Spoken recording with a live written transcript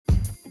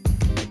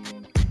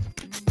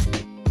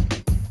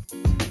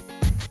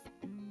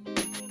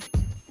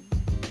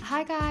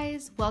Hi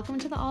guys, welcome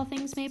to the All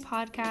Things May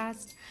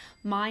podcast.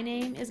 My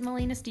name is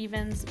Melina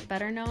Stevens,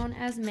 better known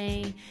as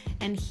May,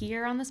 and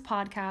here on this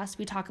podcast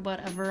we talk about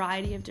a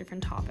variety of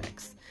different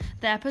topics.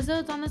 The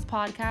episodes on this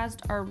podcast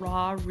are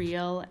raw,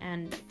 real,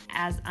 and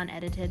as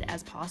unedited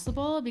as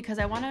possible because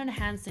I want to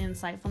enhance the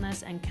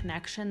insightfulness and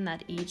connection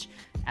that each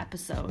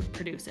episode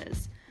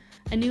produces.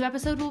 A new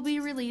episode will be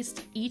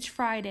released each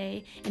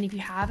Friday, and if you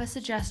have a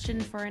suggestion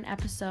for an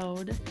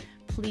episode,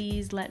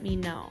 please let me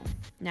know.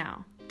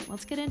 Now,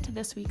 let's get into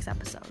this week's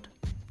episode.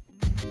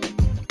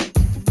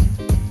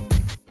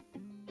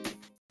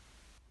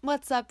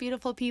 What's up,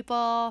 beautiful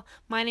people?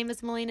 My name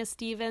is Melina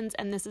Stevens,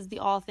 and this is the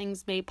All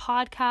Things May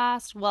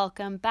podcast.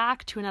 Welcome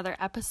back to another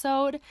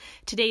episode.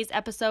 Today's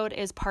episode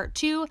is part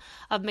 2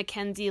 of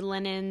Mackenzie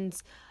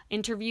Linnen's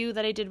interview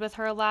that I did with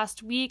her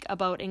last week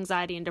about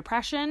anxiety and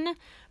depression.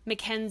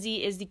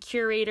 Mackenzie is the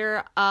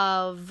curator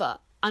of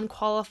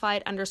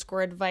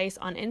Unqualified_advice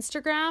on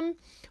Instagram,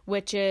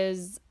 which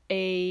is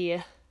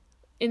a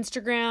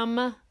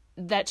Instagram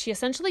that she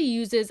essentially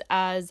uses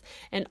as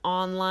an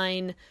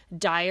online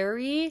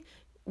diary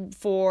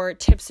for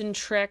tips and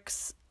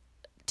tricks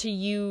to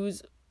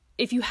use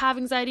if you have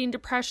anxiety and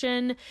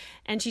depression.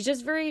 And she's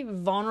just very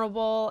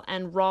vulnerable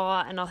and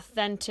raw and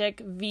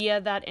authentic via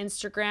that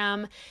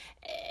Instagram.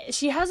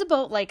 She has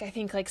about I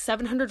think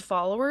 700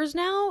 followers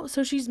now.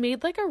 So she's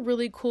made a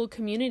really cool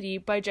community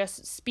by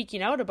just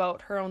speaking out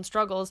about her own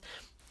struggles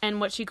and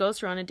what she goes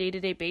through on a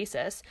day-to-day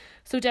basis.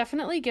 So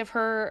definitely give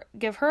her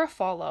a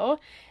follow.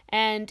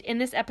 And in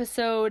this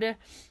episode,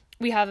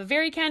 we have a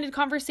very candid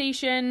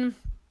conversation.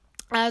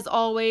 As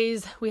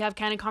always, we have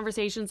candid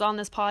conversations on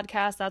this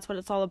podcast. That's what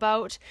it's all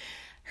about.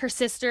 Her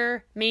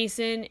sister,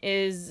 Mason,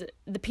 is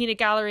the peanut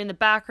gallery in the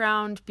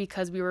background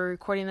because we were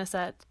recording this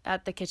at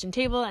the kitchen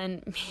table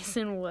and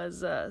Mason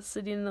was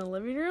sitting in the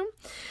living room.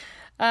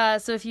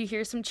 So if you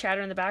hear some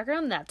chatter in the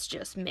background, that's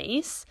just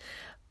Mace.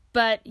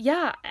 But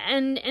yeah,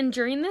 and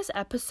during this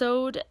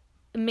episode,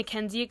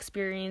 Mackenzie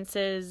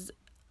experiences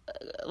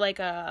quite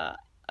a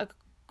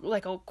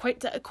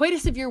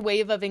severe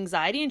wave of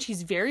anxiety, and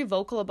she's very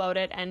vocal about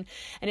it and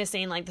is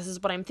saying this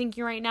is what I'm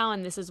thinking right now,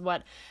 and this is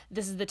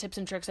the tips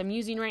and tricks I'm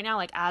using right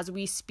now. As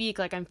we speak,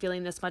 I'm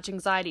feeling this much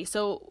anxiety.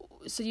 So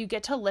you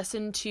get to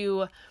listen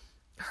to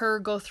her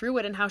go through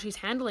it and how she's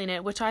handling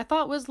it, which I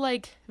thought was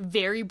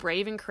very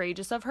brave and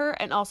courageous of her,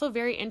 and also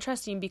very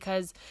interesting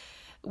because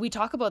we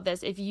talk about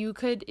this. If you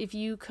could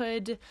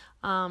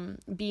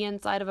be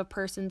inside of a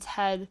person's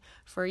head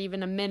for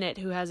even a minute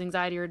who has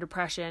anxiety or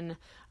depression,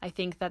 I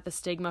think that the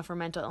stigma for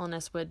mental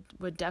illness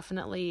would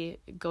definitely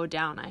go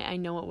down. I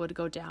know it would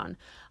go down.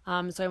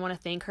 So I want to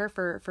thank her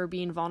for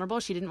being vulnerable.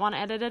 She didn't want to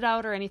edit it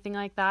out or anything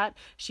like that.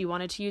 She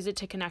wanted to use it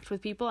to connect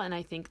with people, and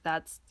I think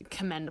that's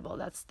commendable.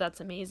 That's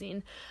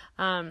amazing.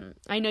 I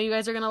know you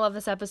guys are going to love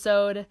this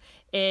episode.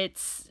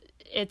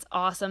 It's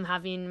awesome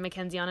having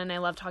Mackenzie on, and I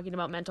love talking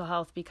about mental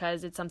health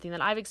because it's something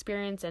that I've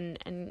experienced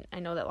and I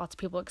know that lots of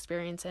people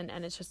experience, and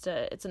it's just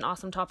it's an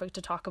awesome topic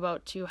to talk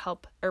about to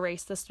help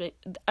erase the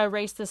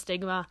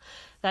stigma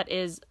that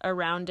is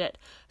around it.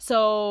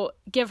 So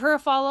give her a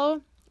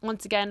follow.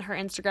 Once again, her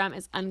Instagram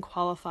is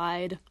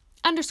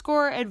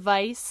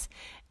unqualified_advice.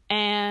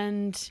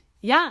 And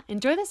yeah,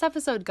 enjoy this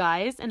episode,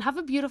 guys, and have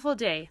a beautiful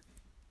day.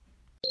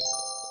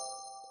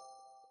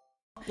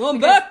 I'm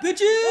back,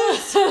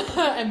 bitches!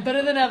 And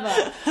better than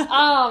ever.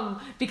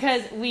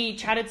 Because we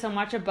chatted so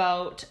much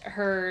about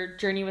her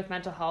journey with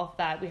mental health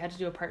that we had to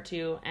do a part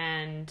 2,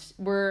 and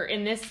we're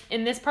in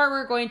this part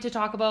we're going to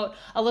talk about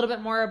a little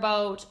bit more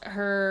about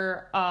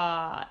her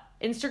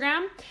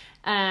Instagram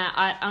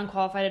at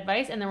Unqualified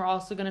Advice, and then we're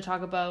also going to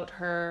talk about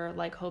her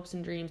hopes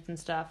and dreams and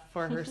stuff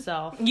for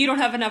herself. You don't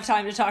have enough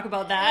time to talk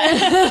about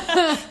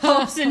that.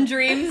 Hopes and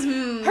dreams.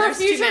 Her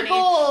future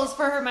goals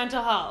for her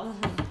mental health.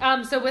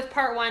 So with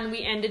part 1,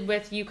 we ended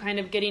with you kind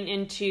of getting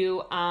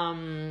into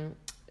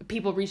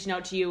people reaching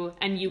out to you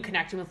and you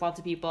connecting with lots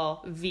of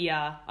people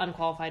via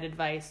Unqualified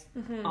Advice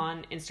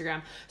on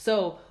Instagram.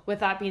 So with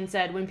that being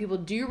said, when people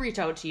do reach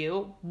out to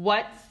you,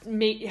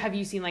 have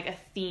you seen a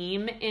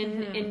theme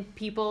in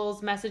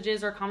people's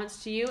messages or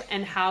comments to you,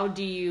 and how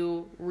do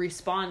you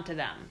respond to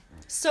them?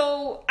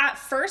 So at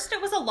first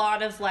it was a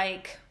lot of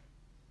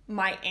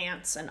my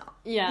aunts and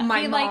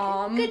my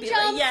mom. Good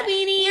job,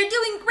 sweetie. You're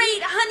doing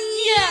great,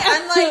 honey.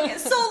 Yeah. And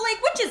so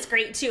which is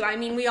great too. I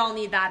mean, we all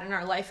need that in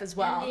our life as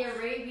well. And the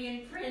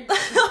Arabian Prince.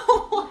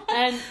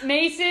 And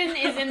Mason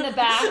is in the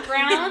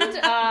background.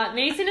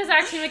 Mason is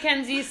actually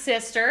Mackenzie's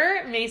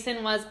sister.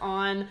 Mason was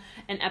on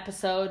an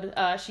episode.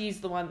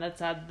 She's the one that's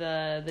had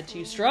the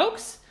 2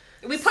 strokes.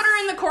 We put her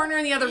in the corner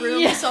in the other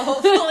room, so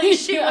hopefully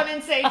she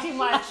wouldn't say too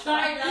much. You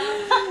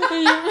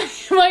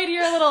might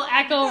hear a little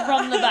echo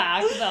from the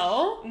back,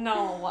 though.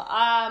 No.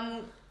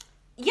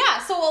 Yeah,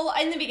 so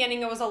in the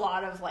beginning it was a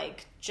lot of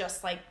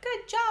just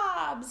good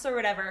jobs or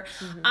whatever.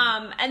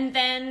 And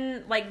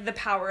then the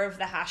power of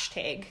the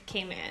hashtag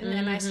came in,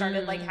 and I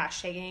started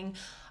hashtagging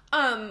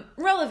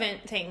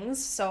relevant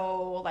things,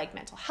 so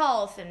mental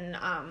health and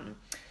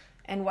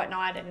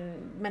whatnot,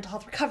 and mental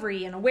health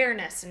recovery and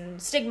awareness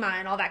and stigma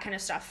and all that kind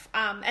of stuff.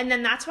 And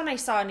then that's when I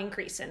saw an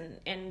increase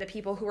in the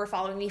people who were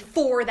following me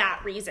for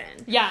that reason.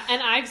 Yeah,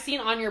 and I've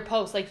seen on your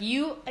post, like,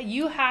 you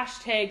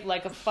hashtag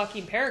like a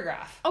fucking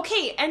paragraph.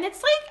 Okay, and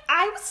it's like,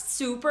 I was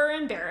super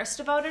embarrassed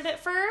about it at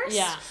first.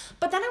 Yeah.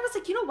 But then I was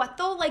like, you know what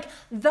though? Like,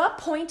 the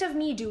point of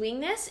me doing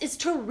this is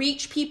to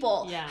reach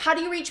people. Yeah. How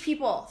do you reach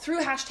people?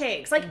 Through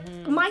hashtags.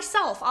 Like,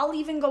 myself, I'll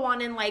even go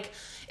on and like,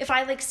 if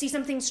I like see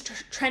something's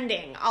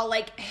trending, I'll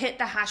like hit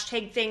the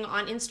hashtag thing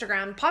on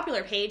Instagram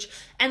popular page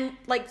and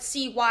like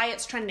see why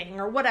it's trending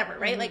or whatever,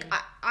 right? Like,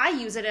 I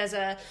use it as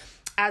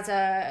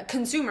a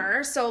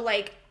consumer, so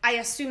like I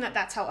assume that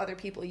that's how other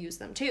people use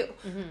them too.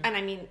 And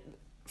I mean,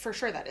 for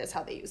sure that is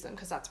how they use them,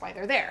 because that's why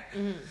they're there.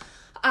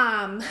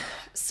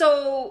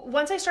 So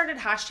once I started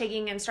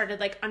hashtagging and started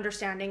like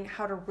understanding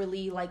how to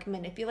really like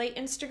manipulate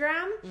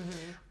Instagram,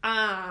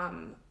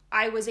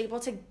 I was able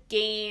to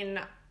gain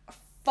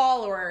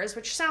followers,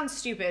 which sounds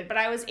stupid, but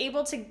I was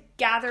able to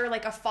gather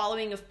like a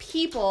following of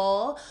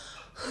people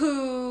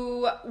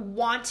who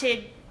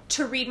wanted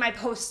to read my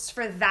posts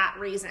for that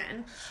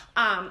reason.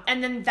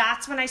 And then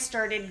that's when I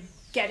started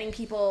getting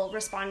people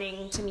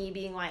responding to me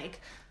being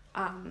like,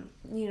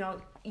 you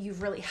know,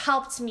 you've really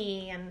helped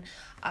me. And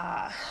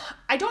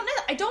I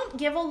don't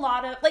give a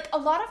lot of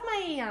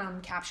my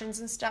captions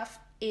and stuff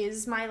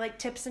is my like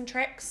tips and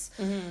tricks.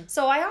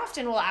 So I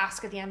often will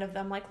ask at the end of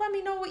them, like, let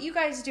me know what you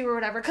guys do or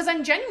whatever, because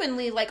I'm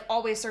genuinely like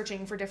always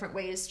searching for different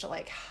ways to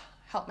like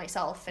help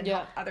myself and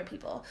help other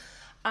people.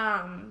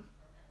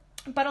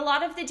 But a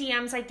lot of the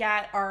DMs I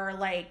get are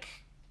like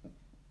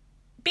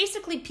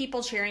basically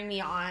people cheering me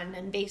on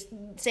and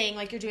saying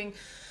like,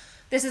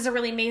 this is a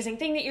really amazing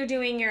thing that you're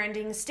doing. You're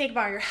ending the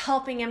stigma. You're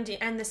helping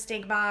end the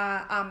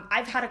stigma.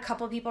 I've had a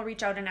couple of people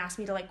reach out and ask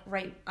me to like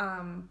write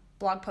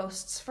blog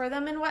posts for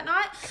them and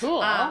whatnot. Cool.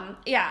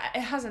 Yeah,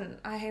 it hasn't.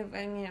 I have,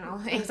 you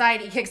know,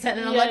 anxiety kicks in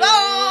and I'm like,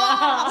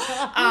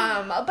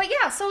 oh. But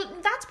yeah, so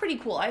that's pretty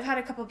cool. I've had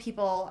a couple of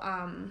people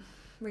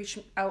reach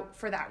out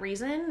for that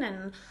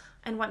reason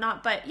and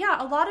whatnot. But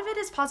yeah, a lot of it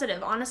is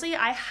positive. Honestly,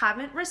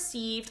 I've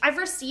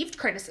received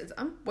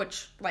criticism,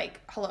 which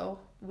like, hello,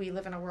 we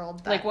live in a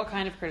world that, like, what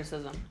kind of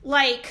criticism?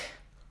 Like,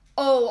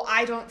 oh,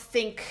 I don't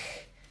think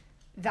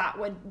that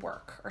would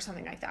work or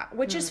something like that,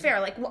 which is fair.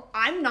 Like, well,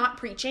 I'm not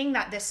preaching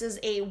that this is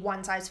a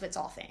one size fits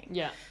all thing.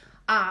 Yeah.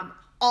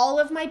 All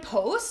of my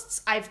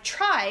posts, I've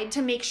tried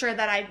to make sure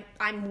that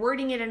I'm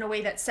wording it in a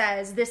way that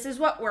says, this is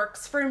what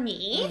works for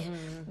me.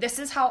 This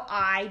is how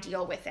I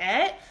deal with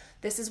it.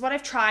 This is what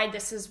I've tried.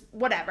 This is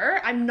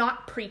whatever. I'm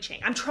not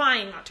preaching. I'm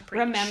trying not to preach.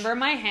 Remember,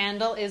 my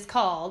handle is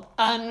called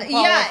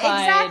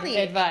Unqualified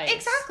Advice.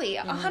 Exactly.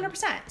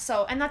 100%.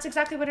 So, and that's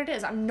exactly what it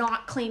is. I'm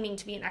not claiming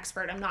to be an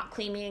expert. I'm not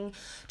claiming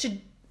to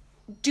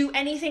do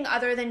anything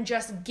other than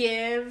just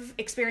give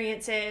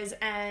experiences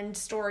and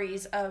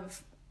stories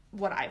of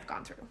what I've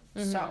gone through.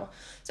 So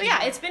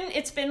yeah, it's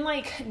been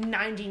like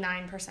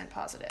 99%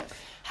 positive.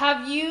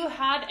 Have you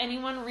had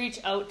anyone reach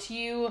out to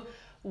you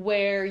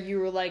where you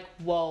were like,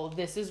 whoa,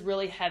 this is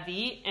really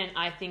heavy and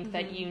I think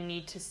that you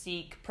need to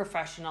seek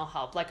professional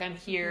help? Like, I'm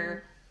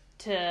here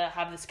to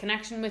have this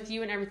connection with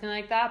you and everything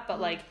like that, but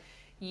like,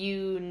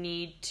 you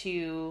need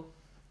to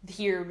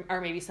hear, or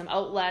maybe some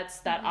outlets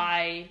that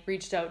I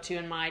reached out to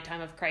in my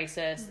time of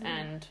crisis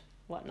and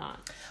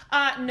whatnot?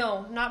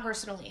 No, not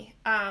personally.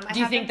 Do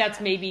you think that's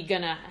maybe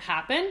gonna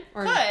happen?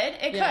 Or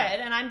It could,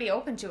 and I'd be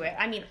open to it.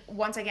 I mean,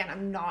 once again,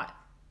 I'm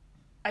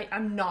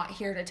not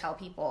here to tell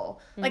people,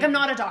 like, I'm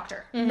not a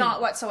doctor,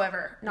 not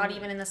whatsoever, not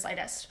even in the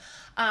slightest.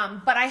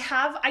 But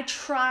I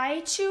try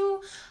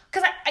to,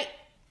 because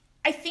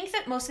I think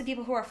that most of the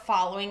people who are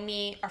following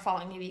me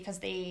because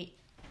they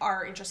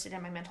are interested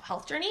in my mental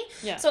health journey.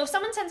 Yeah. So if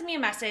someone sends me a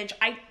message,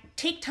 I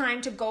take time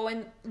to go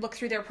and look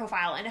through their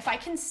profile. And if I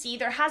can see,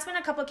 there has been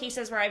a couple of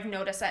cases where I've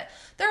noticed that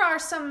there are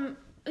some,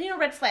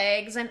 red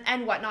flags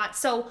and whatnot.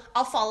 So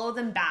I'll follow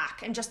them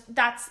back and just,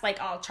 that's like,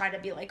 I'll try to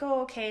be like,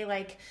 oh, okay.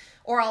 Like,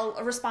 or I'll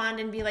respond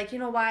and be like, you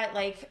know what?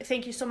 Like,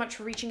 thank you so much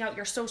for reaching out.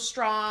 You're so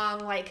strong.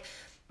 Like,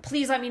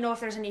 please let me know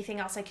if there's anything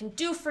else I can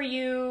do for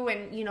you.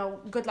 And,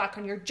 good luck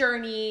on your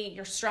journey.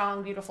 You're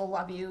strong, beautiful,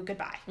 love you,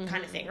 goodbye,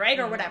 kind of thing. Right.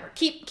 Or whatever.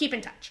 Keep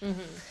in touch.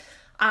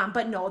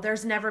 But no,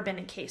 there's never been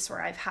a case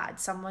where I've had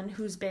someone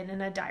who's been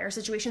in a dire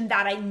situation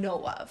that I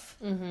know of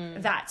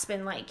that's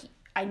been like,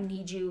 I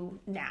need you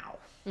now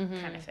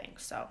kind of thing.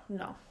 So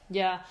no.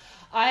 Yeah.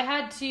 I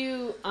had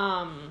to,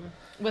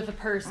 with a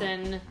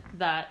person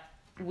that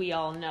we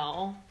all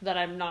know that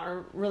I'm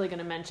not really going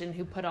to mention,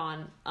 who put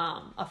on,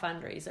 a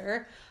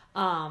fundraiser.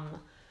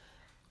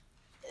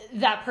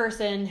 That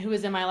person who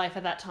was in my life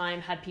at that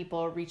time had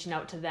people reaching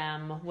out to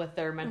them with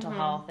their mental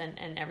health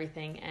and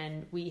everything.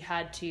 And we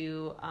had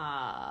to,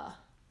 I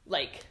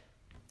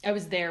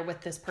was there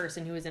with this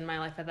person who was in my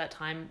life at that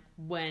time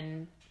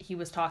when he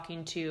was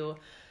talking to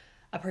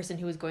a person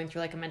who was going through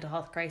like a mental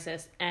health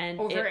crisis, and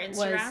over it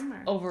Instagram was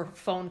over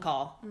phone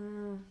call.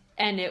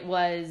 And it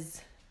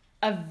was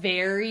a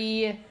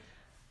very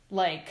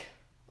like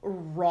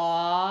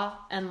raw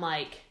and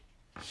like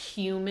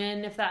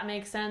human, if that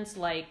makes sense,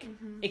 like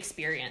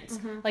experience.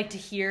 Like to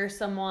hear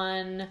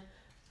someone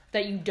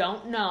that you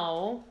don't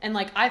know, and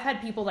like I've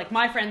had people, like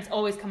my friends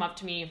always come up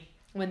to me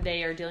when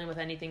they are dealing with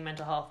anything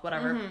mental health,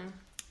 whatever.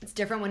 It's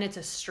different when it's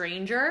a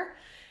stranger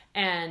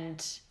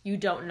and you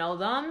don't know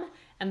them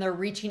and they're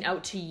reaching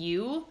out to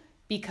you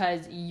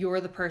because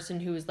you're the person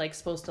who's like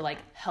supposed to like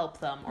help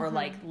them or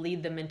like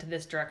lead them into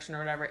this direction or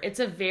whatever. It's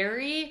a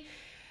very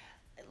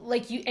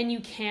like you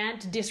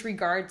can't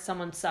disregard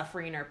someone's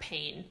suffering or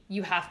pain.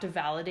 You have to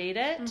validate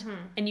it,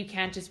 and you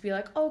can't just be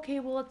like,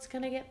 okay, well, it's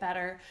gonna get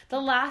better. The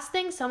last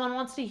thing someone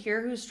wants to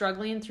hear who's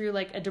struggling through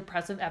like a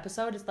depressive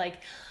episode is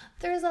like,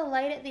 there's a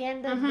light at the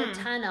end of the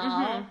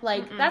tunnel.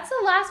 Like that's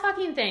the last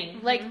fucking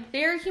thing. Like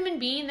they're a human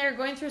being, they're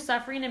going through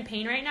suffering and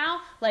pain right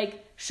now.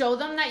 Like show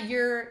them that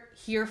you're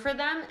here for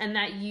them and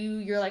that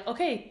you're like,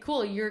 okay,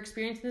 cool, you're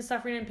experiencing this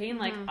suffering and pain.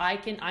 Like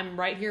I'm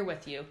right here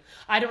with you.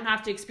 I don't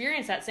have to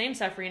experience that same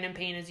suffering and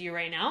pain as you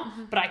right now,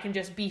 but I can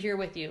just be here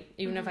with you,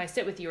 even if I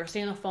sit with you or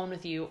stay on the phone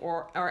with you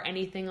or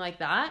anything like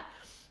that.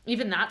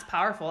 Even that's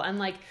powerful. And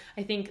like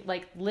I think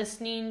like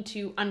listening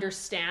to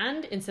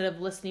understand instead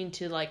of listening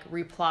to like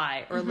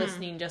reply or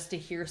listening just to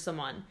hear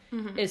someone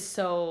is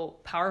so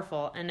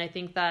powerful. And I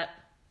think that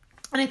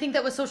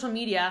with social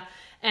media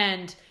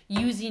and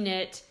using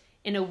it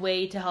in a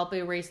way to help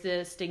erase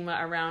the stigma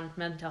around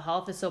mental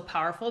health is so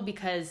powerful,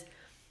 because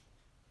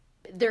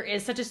there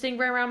is such a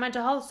stigma around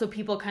mental health. So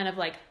people kind of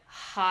like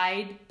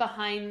hide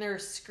behind their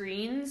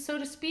screens, so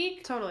to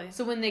speak. Totally.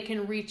 So when they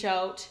can reach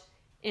out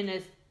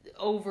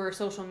over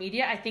social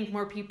media, I think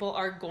more people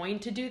are going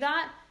to do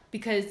that,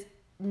 because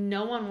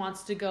no one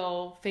wants to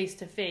go face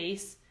to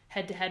face,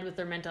 head to head with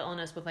their mental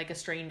illness with like a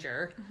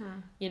stranger,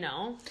 you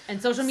know? And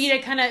social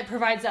media kind of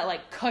provides that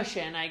like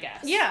cushion, I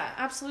guess. Yeah,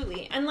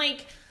 absolutely. And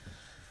like,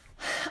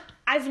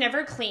 I've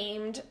never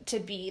claimed to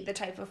be the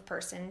type of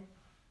person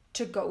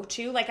to go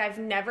to. Like, I've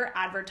never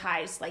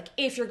advertised, like,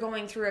 if you're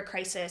going through a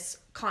crisis,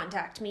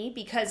 contact me,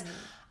 because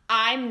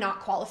I'm not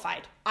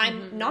qualified.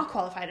 I'm not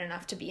qualified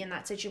enough to be in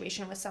that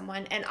situation with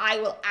someone. And I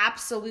will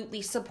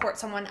absolutely support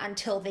someone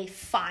until they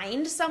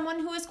find someone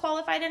who is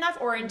qualified enough,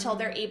 or until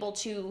they're able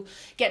to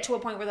get to a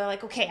point where they're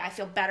like, okay, I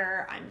feel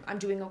better. I'm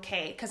doing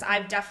okay. Cause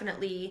I've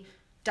definitely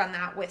done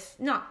that with,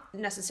 not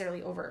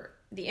necessarily over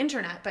the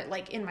internet, but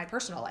like in my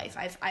personal life,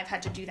 I've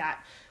had to do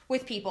that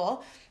with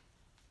people.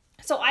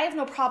 So I have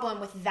no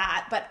problem with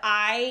that,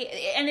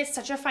 and it's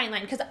such a fine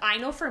line, because I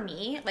know for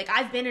me, like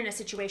I've been in a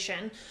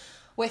situation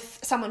with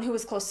someone who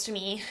was close to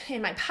me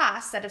in my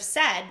past that have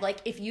said, like,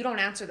 if you don't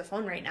answer the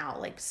phone right now,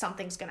 like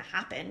something's going to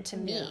happen to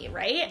me.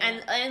 Right. Yeah.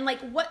 And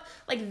like, what,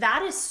 like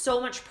that is so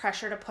much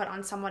pressure to put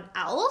on someone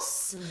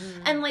else.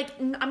 And like,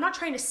 I'm not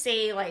trying to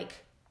say like,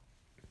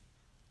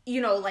 you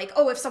know, like,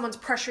 oh, if someone's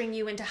pressuring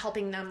you into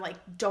helping them, like,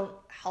 don't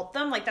help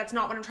them. Like, that's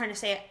not what I'm trying to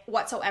say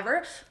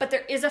whatsoever. But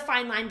there is a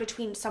fine line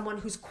between someone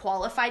who's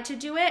qualified to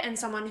do it and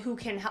someone who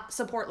can help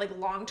support, like,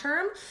 long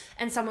term,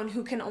 and someone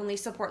who can only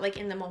support, like,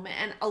 in the moment.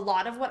 And a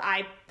lot of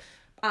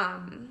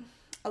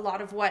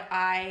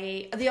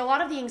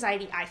the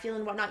anxiety I feel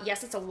and whatnot,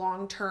 yes, it's a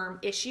long term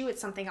issue.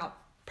 It's something I'll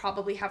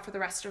probably have for the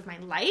rest of my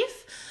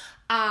life.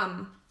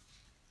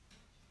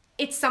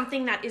 It's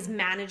something that is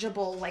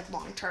manageable, like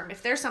long term.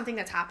 If there's something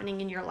that's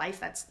happening in your life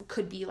that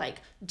could be like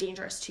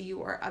dangerous to you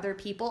or other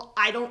people,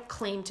 I don't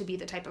claim to be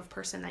the type of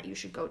person that you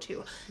should go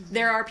to.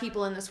 There are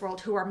people in this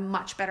world who are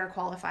much better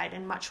qualified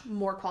and much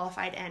more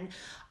qualified, and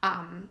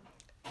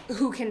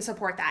who can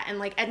support that. And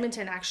like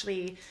Edmonton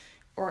actually,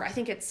 or I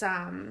think it's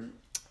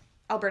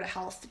Alberta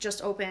Health,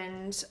 just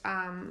opened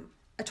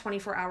a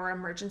 24-hour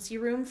emergency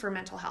room for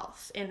mental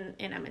health in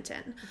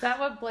Edmonton. Is that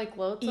what Blake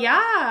Lode's?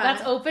 Yeah.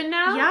 That's open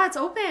now? Yeah, it's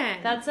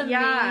open. That's amazing.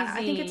 Yeah,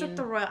 I think it's at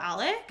the Royal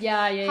Alec Hospital.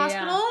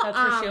 Yeah. That's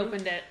where she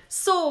opened it.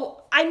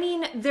 So, I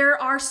mean,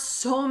 there are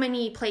so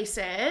many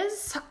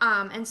places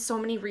and so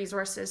many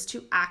resources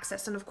to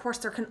access. And of course,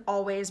 there can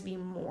always be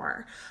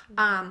more.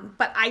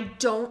 But I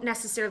don't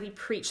necessarily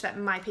preach that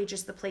my page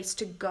is the place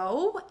to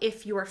go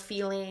if you're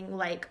feeling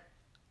like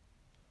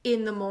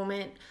in the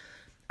moment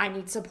I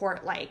need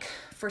support, like,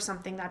 for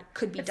something that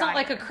could be dire. It's not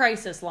like a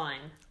crisis line.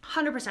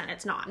 100%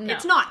 it's not. No.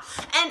 It's not.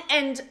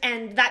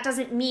 And that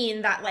doesn't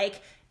mean that,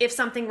 like, if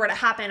something were to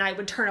happen, I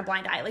would turn a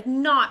blind eye. Like,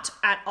 not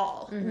at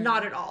all.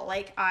 Not at all.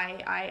 Like,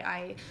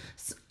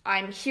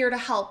 I'm here to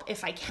help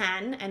if I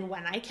can and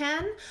when I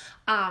can.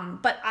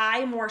 But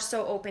I more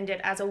so opened it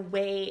as a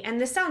way,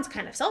 and this sounds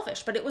kind of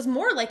selfish, but it was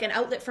more like an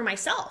outlet for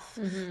myself.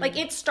 Like,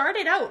 it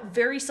started out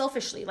very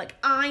selfishly. Like,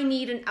 I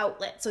need an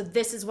outlet, so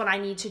this is what I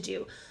need to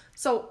do.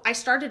 So I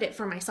started it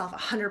for myself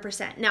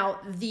 100%. Now,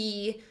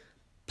 the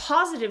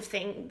positive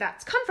thing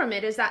that's come from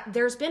it is that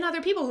there's been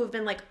other people who've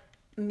been like,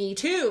 me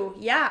too.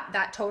 Yeah,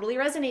 that totally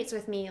resonates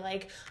with me.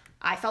 Like,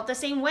 I felt the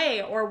same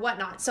way or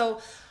whatnot. So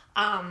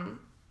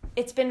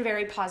it's been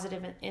very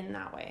positive in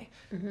that way.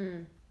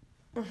 Do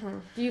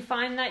you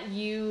find that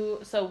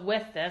so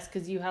with this,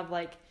 because you have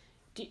like,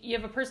 you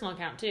have a personal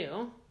account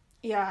too?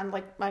 Yeah, and,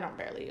 like, I don't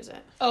barely use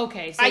it.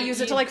 Okay. So I use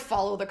it to, like,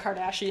 follow the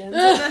Kardashians, and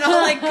then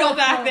I'll, like, go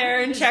back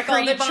there and check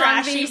all the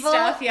trashy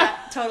stuff. Yeah,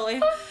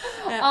 totally.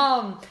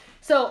 Yeah.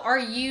 So are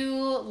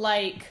you,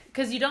 like,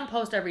 because you don't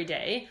post every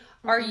day,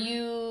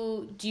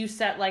 do you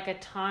set, like, a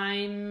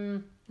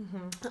time...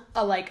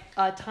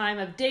 a time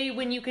of day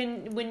when you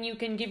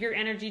can give your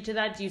energy to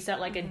that? Do you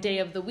set like a day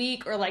of the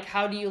week, or like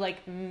how do you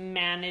like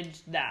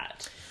manage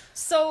that?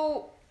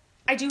 So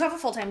I do have a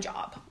full-time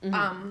job,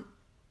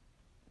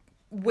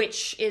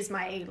 which is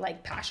my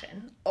like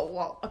passion. Oh,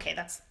 well, okay,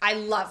 I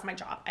love my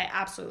job. I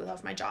absolutely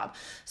love my job.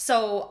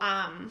 So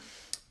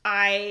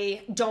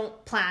I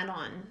don't plan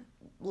on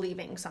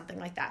leaving something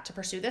like that to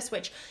pursue this,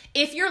 which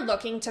if you're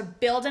looking to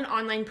build an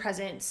online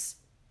presence,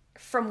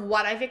 from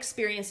what I've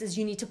experienced, is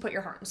you need to put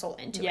your heart and soul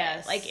into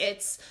it. Like,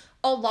 it's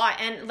a lot.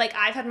 And like,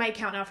 I've had my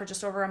account now for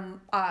just over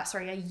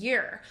a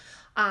year.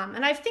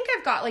 And I think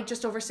I've got like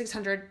just over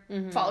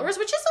 600 followers,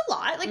 which is a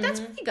lot. Like, that's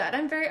really good.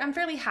 I'm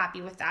fairly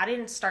happy with that. I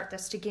didn't start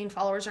this to gain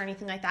followers or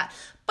anything like that,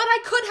 but I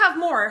could have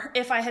more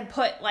if I had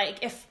put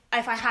like, if I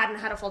hadn't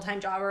had a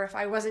full-time job, or if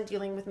I wasn't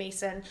dealing with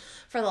Mason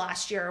for the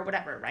last year or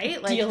whatever, right?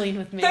 Like, dealing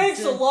with Mason.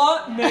 Thanks a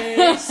lot,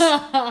 Mace.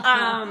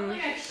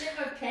 I shit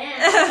my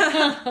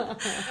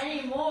pants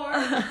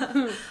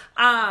anymore.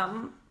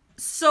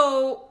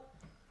 So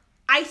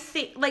I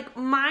think like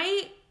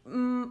my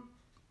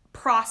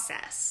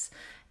process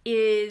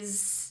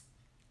is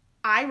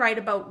I write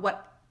about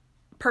what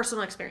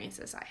personal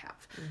experiences I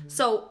have.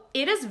 So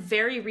it is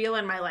very real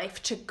in my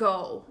life to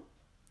go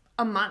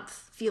a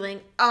month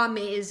feeling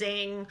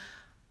amazing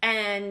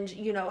and,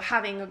 you know,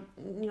 having,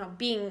 you know,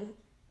 being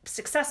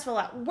successful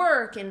at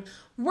work and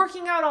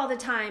working out all the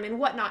time and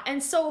whatnot.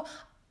 And so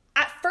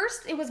at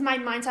first it was my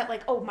mindset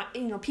like, oh, my,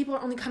 you know, people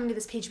are only coming to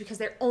this page because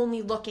they're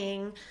only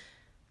looking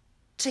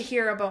to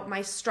hear about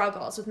my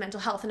struggles with mental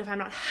health. And if I'm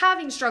not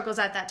having struggles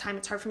at that time,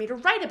 it's hard for me to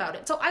write about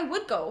it. So I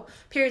would go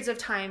periods of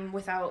time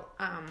without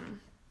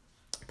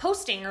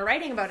posting or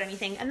writing about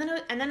anything. And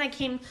then I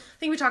think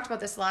we talked about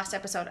this last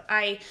episode.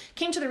 I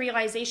came to the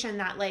realization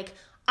that like,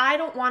 I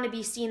don't want to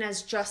be seen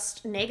as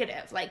just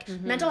negative. Like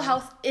mental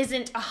health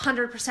isn't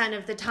 100%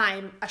 of the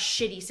time a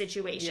shitty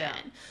situation. Yeah.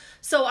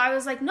 So I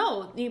was like,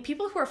 no, you know,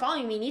 people who are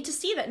following me need to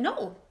see that,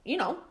 no, you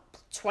know,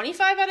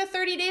 25 out of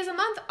 30 days a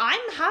month,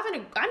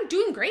 I'm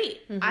doing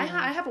great. I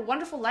have a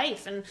wonderful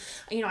life, and,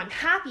 you know, I'm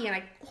happy, and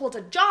I hold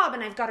a job,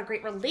 and I've got a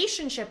great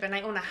relationship, and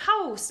I own a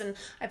house, and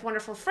I have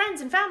wonderful friends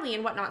and family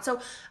and whatnot.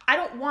 So I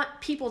don't want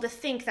people to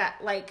think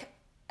that like,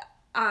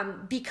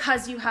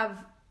 because you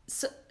have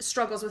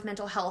struggles with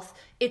mental health,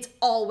 it's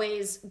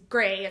always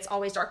gray, it's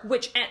always dark,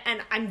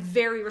 and I'm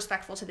very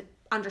respectful to the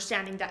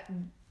understanding that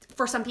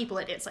for some people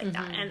it is like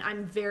that. And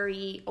I'm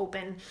very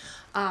open,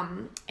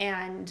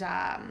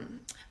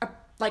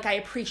 like I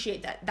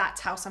appreciate that that's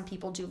how some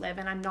people do live,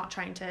 and I'm not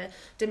trying to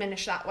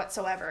diminish that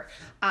whatsoever.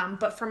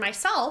 But for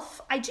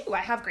myself, I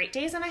have great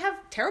days and I have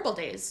terrible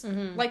days,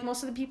 like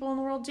most of the people in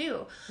the world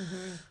do.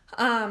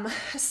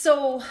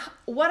 So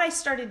what I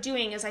started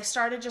doing is I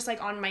started just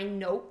like on my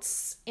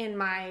notes in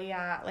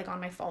my, like on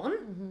my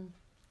phone,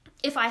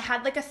 if I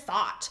had like a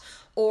thought,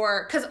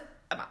 or, cause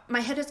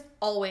my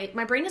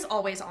brain is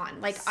always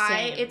on. Like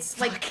it's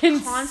like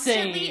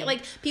constantly same.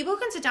 Like people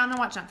can sit down and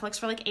watch Netflix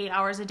for like 8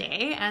 hours a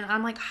day. And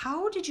I'm like,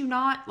 how did you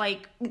not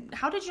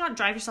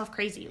drive yourself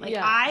crazy? Like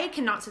I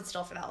cannot sit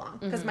still for that long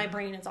because my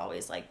brain is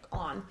always like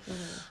on.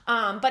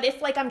 But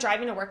if like I'm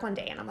driving to work one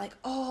day and I'm like,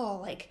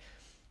 oh, like,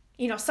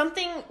 you know,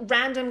 something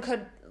random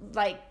could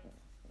like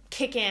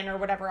kick in or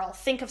whatever, I'll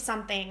think of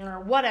something or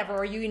whatever,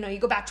 or you know, you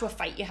go back to a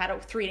fight you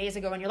had 3 days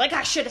ago and you're like,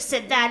 I should have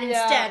said that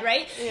instead,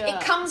 right? Yeah.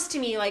 It comes to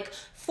me like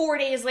 4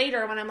 days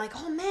later when I'm like,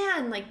 oh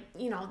man, like,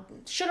 you know,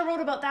 should have wrote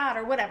about that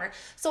or whatever.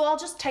 So I'll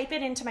just type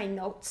it into my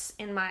notes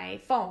in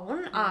my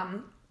phone,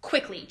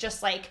 quickly,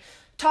 just like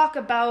talk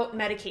about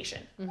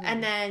medication.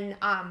 And then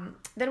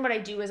what I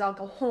do is I'll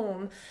go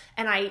home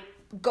and I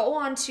go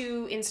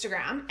onto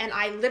Instagram and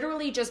I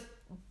literally just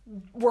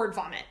word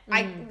vomit.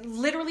 I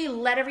literally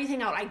let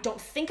everything out. I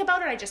don't think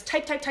about it. I just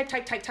type.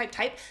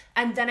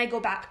 And then I go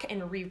back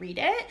and reread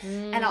it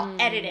and I'll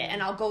edit it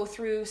and I'll go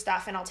through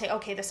stuff and I'll say,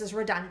 okay, this is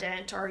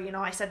redundant, or, you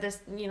know, I said this,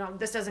 you know,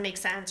 this doesn't make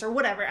sense or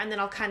whatever. And then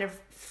I'll kind of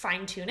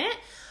fine tune it.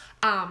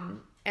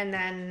 And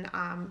then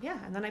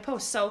I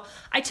post. So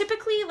I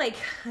typically, like,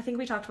 I think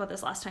we talked about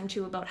this last time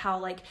too, about how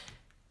like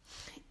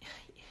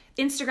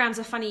Instagram's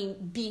a funny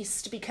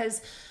beast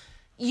because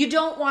you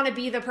don't want to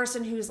be the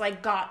person who's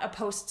like got a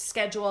post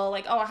schedule,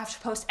 like, oh, I have to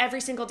post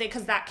every single day,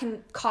 because that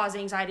can cause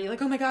anxiety.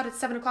 Like, oh my God,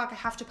 it's 7:00, I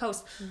have to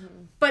post.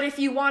 But if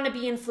you want to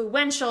be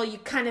influential, you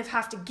kind of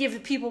have to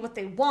give people what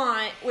they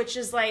want, which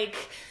is like,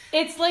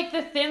 it's like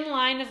the thin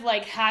line of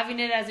like having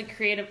it as a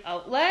creative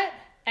outlet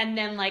and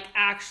then like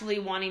actually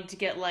wanting to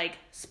get like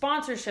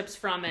sponsorships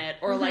from it,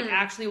 or like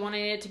actually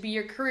wanting it to be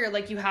your career.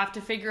 Like you have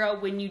to figure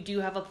out when you do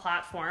have a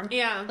platform.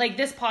 Yeah. Like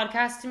this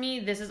podcast, to me,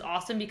 this is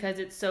awesome because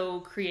it's so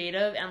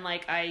creative, and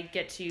like I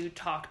get to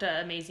talk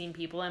to amazing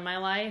people in my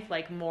life,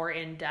 like more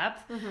in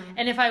depth.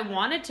 And if I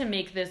wanted to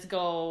make this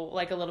go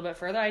like a little bit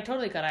further, I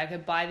totally could. I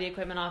could buy the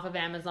equipment off of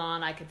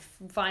Amazon. I could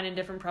find a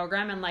different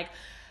program, and like,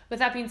 with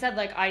that being said,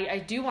 like I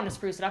do want to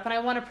spruce it up, and I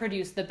want to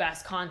produce the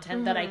best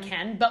content that I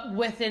can, but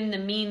within the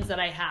means that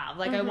I have.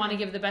 Like I want to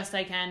give the best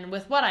I can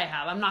with what I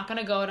have. I'm not going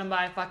to go out and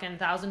buy fucking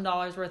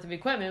 $1,000 worth of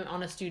equipment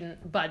on a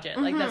student budget.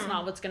 Like that's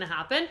not what's going to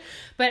happen.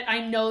 But I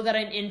know that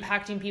I'm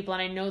impacting people,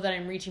 and I know that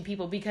I'm reaching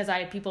people because I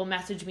have people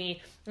message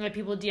me, and I have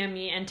people DM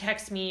me and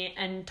text me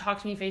and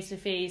talk to me face to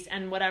face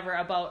and whatever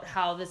about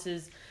how this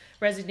is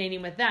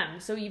resonating with them.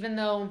 So even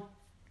though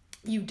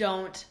you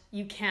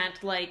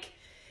can't like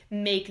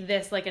make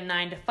this like a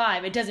 9 to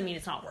 5, it doesn't mean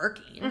it's not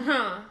working.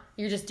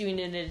 You're just doing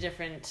it in a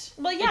different,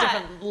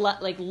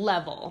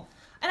 level.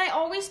 And I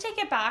always take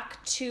it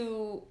back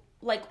to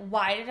like,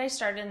 why did I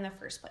start it in the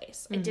first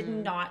place? I did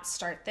not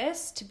start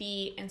this to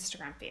be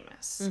Instagram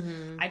famous.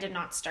 I did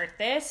not start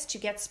this to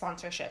get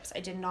sponsorships. I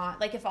did not,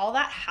 like, if all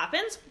that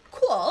happens,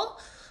 cool.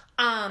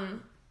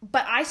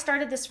 But I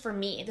started this for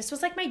me. This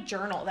was like my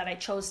journal that I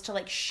chose to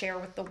like share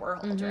with the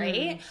world,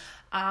 right?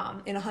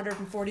 In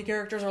 140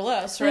 characters or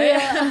less, right?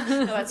 Yeah.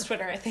 No, that's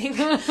Twitter, I think.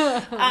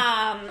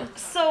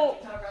 So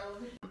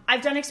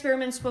I've done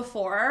experiments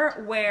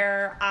before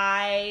where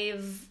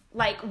I've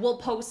like, will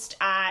post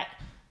at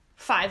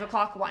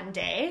 5:00 one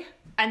day,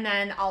 and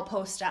then I'll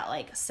post at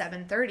like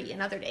 7:30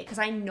 another day, because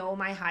I know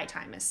my high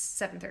time is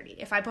 7:30.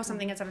 If I post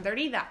something at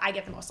 7:30, that I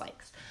get the most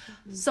likes.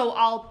 So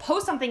I'll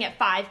post something at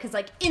 5, because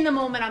like in the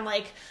moment I'm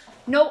like,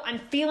 no, I'm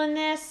feeling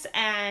this,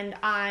 and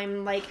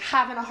I'm like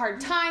having a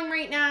hard time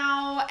right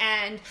now,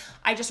 and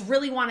I just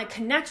really want to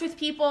connect with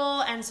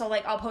people, and so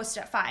like I'll post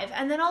it at 5,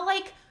 and then I'll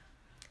like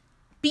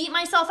beat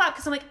myself up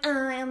because I'm like,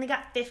 I only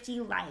got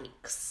 50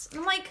 likes.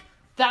 I'm like,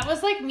 that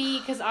was like me,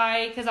 because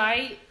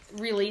I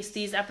release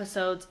these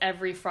episodes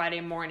every Friday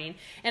morning,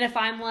 and if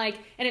I'm like,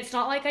 and it's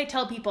not like I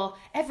tell people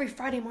every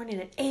Friday morning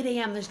at 8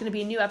 a.m. there's going to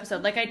be a new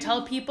episode. Like I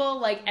tell people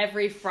like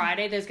every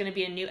Friday there's going to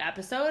be a new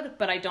episode,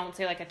 but I don't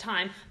say like a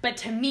time. But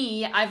to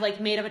me, I've like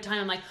made up a time.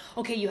 I'm like,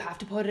 okay, you have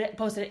to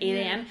post it at 8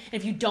 a.m. And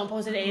if you don't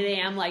post it at 8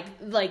 a.m. like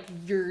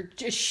you're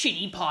a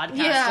shitty podcaster.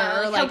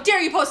 Yeah, like, how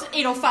dare you post at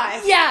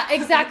 8:05? Yeah,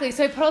 exactly.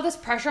 So I put all this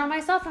pressure on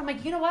myself, and I'm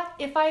like, you know what?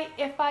 If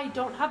I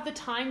don't have the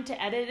time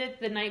to edit it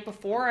the night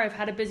before, I've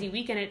had a busy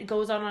week and it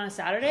goes on a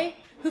Saturday,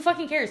 who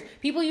fucking cares?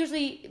 People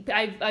usually,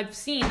 I've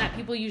seen that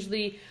people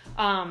usually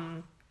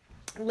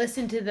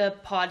listen to the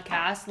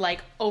podcast like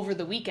over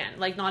the weekend,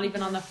 like not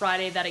even on the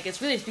Friday that it gets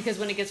released, because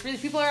when it gets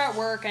released, people are at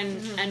work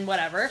and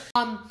whatever.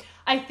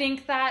 I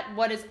think that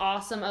what is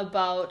awesome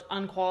about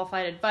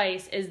Unqualified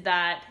Advice is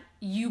that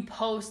you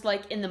post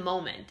like in the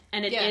moment,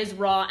 and it is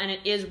raw and it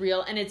is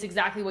real, and it's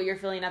exactly what you're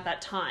feeling at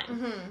that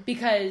time,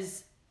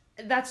 because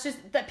that's just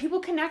that people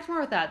connect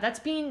more with that. That's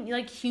being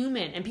like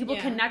human, and people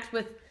connect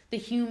with the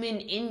human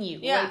in you.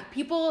 Like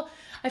people,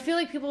 I feel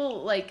like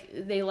people like,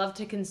 they love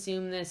to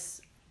consume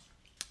this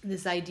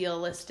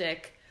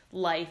idealistic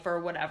life or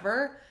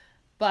whatever,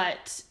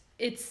 but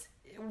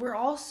we're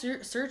all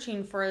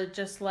searching for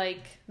just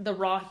like the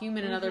raw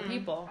human in other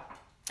people.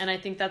 And I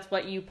think that's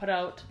what you put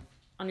out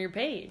on your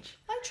page.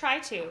 I try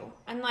to.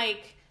 And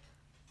like,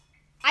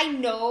 I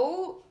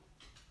know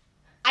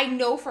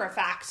for a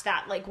fact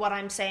that like what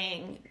I'm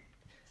saying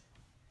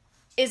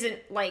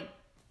isn't like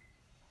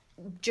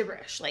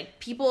gibberish. Like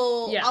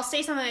people, I'll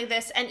say something like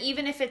this, and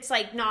even if it's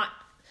like not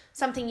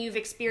something you've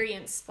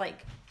experienced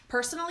like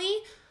personally,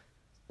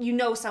 you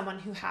know someone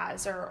who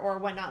has or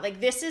whatnot.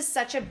 Like this is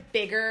such a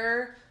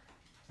bigger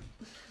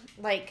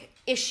like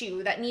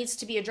issue that needs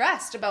to be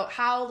addressed about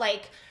how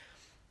like,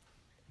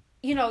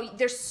 you know,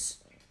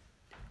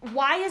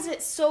 why is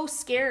it so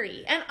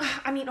scary? And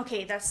I mean,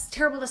 okay, that's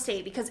terrible to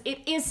say because it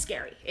is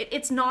scary.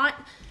 It's not,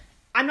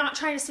 I'm not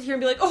trying to sit here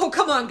and be like, oh,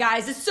 come on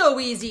guys, it's so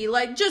easy.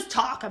 Like just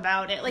talk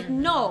about it. Like,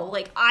 no,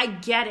 like I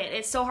get it.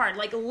 It's so hard.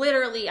 Like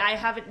literally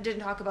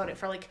didn't talk about it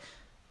for like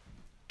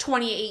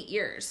 28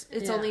 years.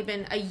 It's only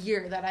been a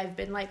year that I've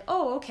been like,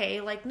 oh,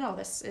 okay. Like, no,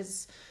 this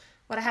is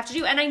what I have to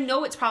do. And I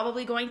know it's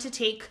probably going to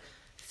take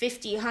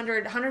 50,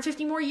 100,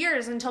 150 more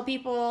years until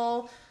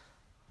people,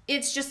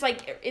 it's just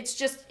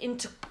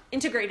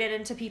integrated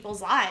into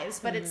people's lives.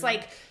 But it's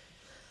like,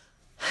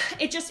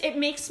 it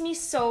makes me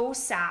so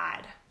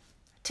sad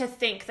to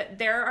think that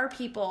there are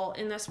people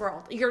in this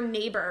world, your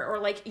neighbor or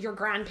like your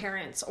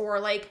grandparents or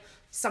like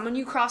someone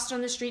you crossed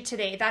on the street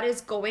today that is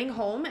going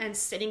home and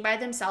sitting by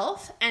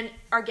themselves and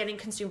are getting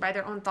consumed by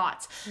their own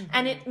thoughts.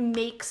 And it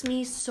makes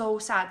me so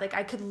sad. Like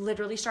I could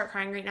literally start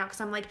crying right now because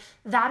I'm like,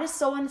 that is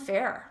so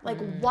unfair. Like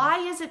why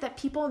is it that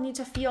people need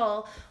to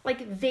feel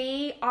like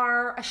they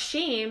are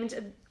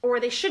ashamed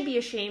or they should be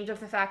ashamed of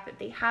the fact that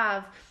they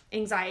have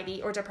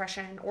anxiety or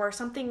depression or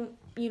something,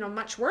 you know,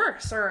 much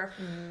worse or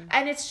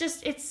and it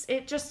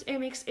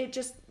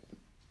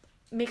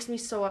makes me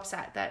so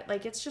upset that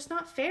like it's just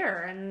not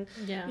fair. And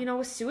you know,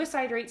 with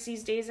suicide rates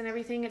these days and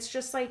everything, it's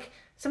just like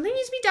something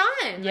needs to be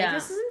done. Like,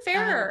 this isn't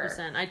fair.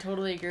 100%. I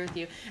totally agree with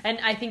you. And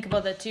I think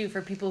about that too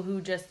for people who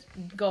just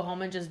go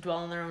home and just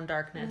dwell in their own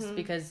darkness,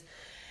 because,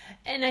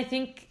 and I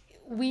think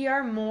we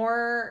are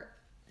more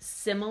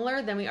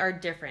similar than we are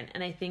different.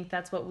 And I think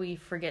that's what we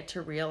forget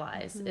to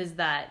realize is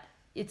that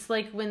it's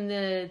like when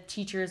the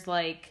teacher's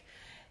like,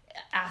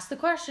 ask the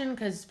question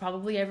because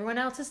probably everyone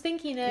else is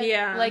thinking it.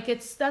 Yeah. Like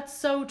that's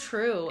so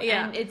true.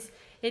 Yeah. And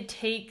it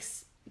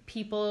takes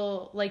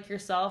people like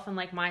yourself and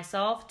like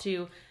myself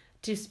to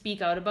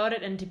speak out about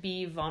it and to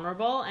be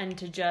vulnerable and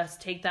to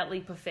just take that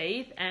leap of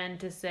faith and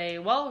to say,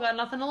 well, got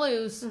nothing to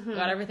lose,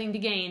 got everything to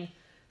gain,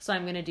 so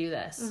I'm going to do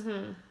this.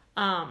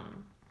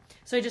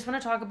 So I just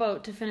want to talk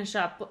about, to finish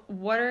up,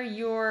 what are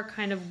your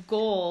kind of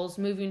goals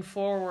moving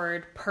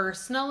forward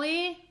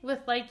personally with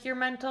like your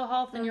mental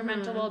health and your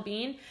mental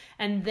well-being,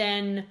 and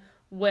then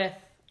with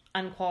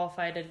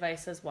Unqualified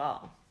advice as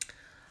well?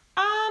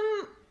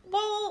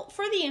 Well,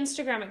 for the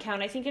Instagram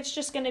account, I think it's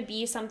just going to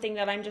be something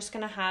that I'm just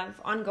going to have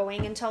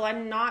ongoing until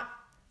I'm not,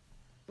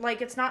 like,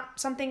 it's not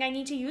something I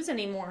need to use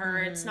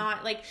anymore. It's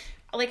not, like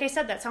I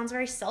said, that sounds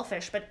very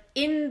selfish, but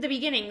in the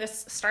beginning,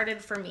 this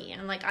started for me,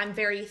 and, like, I'm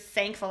very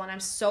thankful, and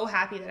I'm so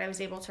happy that I was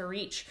able to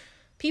reach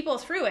people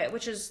through it,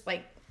 which is,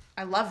 like,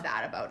 I love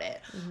that about it.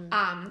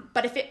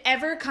 But if it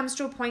ever comes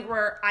to a point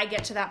where I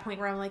get to that point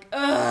where I'm like,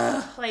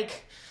 ugh,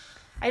 like,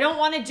 I don't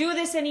want to do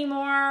this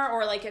anymore,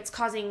 or like it's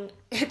causing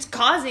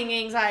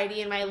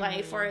anxiety in my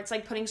life, or it's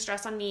like putting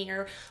stress on me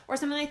or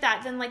something like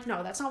that, then like,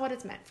 no, that's not what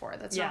it's meant for.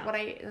 That's not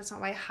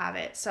why I have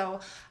it. So,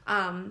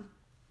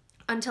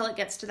 until it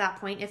gets to that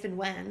point, if and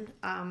when,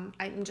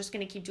 I'm just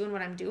going to keep doing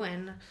what I'm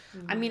doing.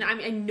 I mean,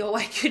 I know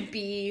I could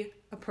be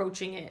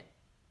approaching it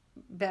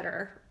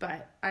better,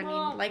 but I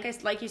mean,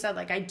 like you said,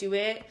 like I do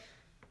it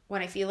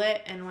when I feel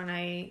it, and when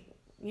I,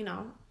 you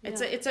know,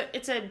 it's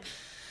a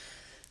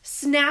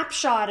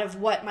snapshot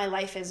of what my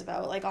life is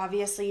about. Like,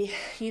 obviously,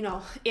 you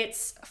know,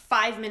 it's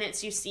 5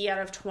 minutes you see out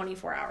of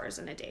 24 hours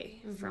in a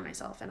day for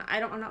myself. And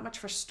I'm not much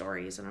for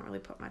stories. I don't really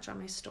put much on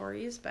my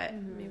stories, but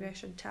maybe I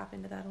should tap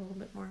into that a little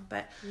bit more.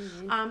 But, so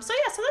that's kind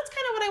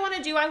of what I want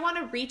to do. I want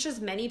to reach as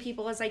many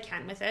people as I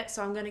can with it.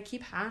 So I'm going to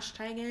keep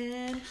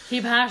hashtagging.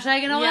 Keep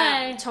hashtagging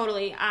away. Yeah,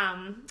 totally.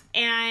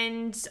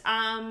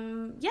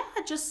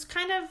 Just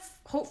kind of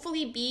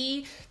hopefully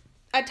be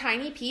a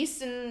tiny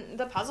piece in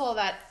the puzzle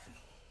that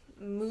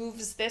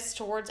moves this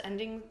towards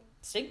ending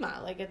stigma.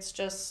 Like, it's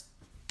just,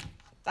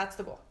 that's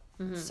the goal.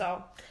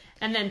 So,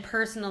 and then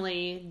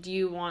personally, do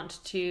you want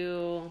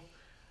to,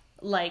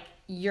 like,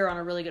 you're on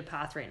a really good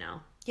path right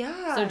now,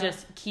 so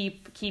just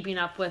keeping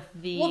up with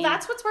well,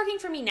 that's what's working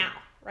for me now,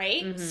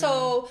 right?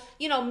 So,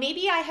 you know,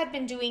 maybe I had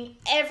been doing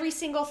every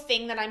single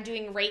thing that I'm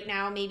doing right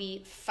now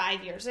maybe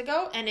 5 years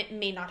ago, and it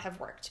may not have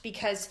worked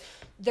because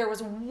there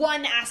was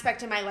one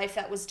aspect in my life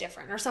that was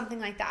different or something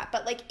like that.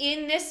 But like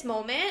in this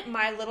moment,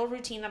 my little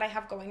routine that I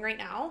have going right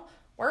now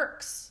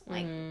works.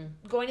 Like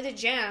going to the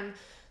gym,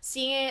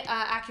 seeing an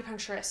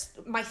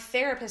acupuncturist. My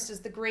therapist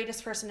is the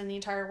greatest person in the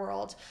entire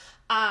world.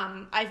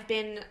 I've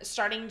been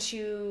starting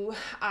to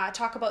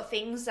talk about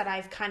things that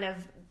I've kind of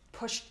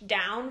pushed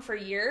down for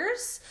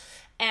years.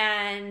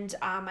 And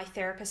my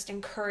therapist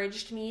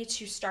encouraged me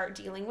to start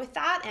dealing with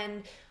that.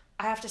 And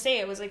I have to say,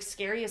 it was like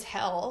scary as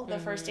hell the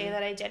first day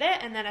that I did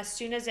it. And then as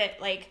soon as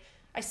it, like,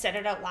 I said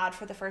it out loud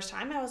for the first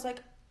time, I was like,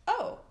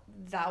 oh,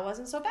 that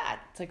wasn't so bad.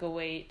 It's like a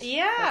weight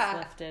that's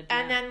lifted.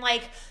 And then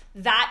like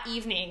that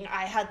evening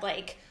I had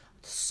like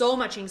so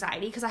much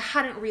anxiety because I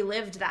hadn't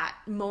relived that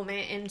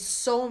moment in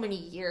so many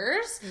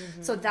years.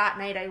 So that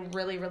night I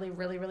really, really,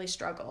 really, really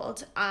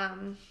struggled.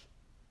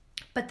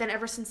 But then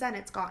ever since then,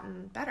 it's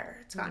gotten better.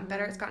 It's gotten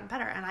better. It's gotten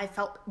better. And I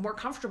felt more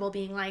comfortable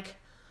being like,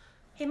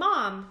 hey,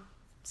 Mom,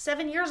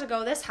 7 years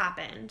ago, this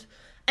happened.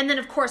 And then,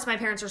 of course, my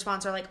parents'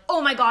 response are like,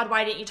 oh, my God,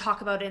 why didn't you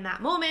talk about it in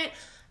that moment?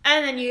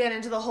 And then you get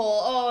into the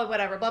whole, oh,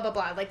 whatever, blah, blah,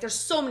 blah. Like, there's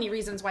so many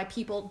reasons why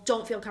people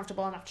don't feel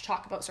comfortable enough to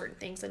talk about certain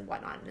things and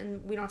whatnot.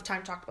 And we don't have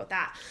time to talk about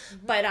that.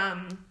 But,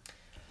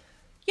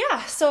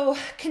 yeah, so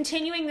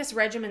continuing this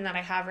regimen that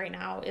I have right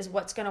now is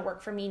what's going to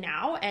work for me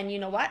now. And you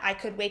know what? I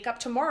could wake up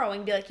tomorrow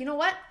and be like, you know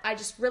what? I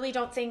just really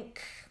don't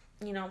think,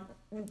 you know,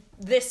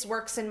 this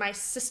works in my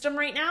system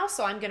right now.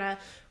 So I'm going to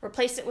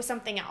replace it with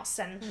something else.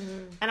 And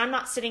I'm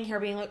not sitting here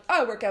being like,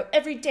 oh, I work out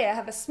every day. I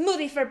have a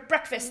smoothie for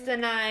breakfast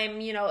and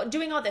I'm, you know,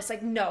 doing all this.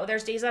 Like, no,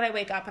 there's days that I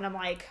wake up and I'm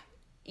like,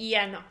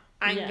 yeah, no.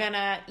 I'm going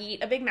to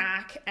eat a Big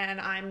Mac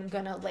and I'm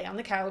going to lay on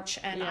the couch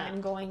and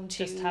I'm going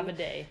to just have a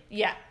day.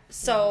 Yeah.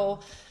 So,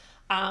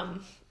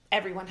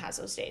 everyone has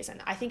those days,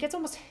 and I think it's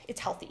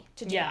healthy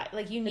to do that.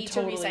 Like, you need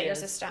to reset your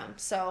system.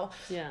 So,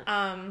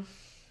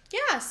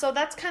 so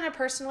that's kind of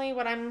personally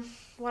what I'm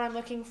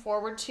looking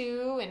forward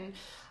to. And,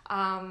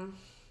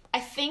 I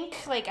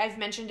think, like I've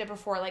mentioned it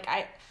before, like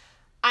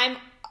I'm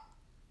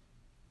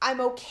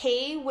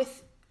okay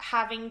with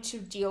having to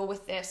deal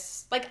with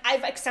this. Like,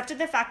 I've accepted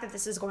the fact that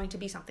this is going to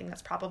be something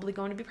that's probably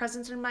going to be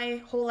present in my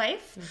whole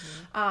life.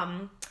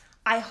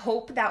 I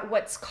hope that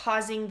what's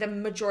causing the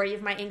majority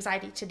of my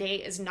anxiety today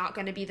is not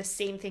going to be the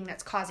same thing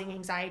that's causing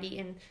anxiety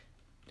in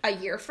a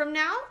year from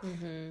now.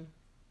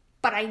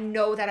 But I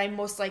know that I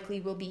most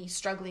likely will be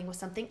struggling with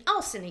something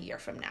else in a year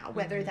from now,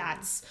 whether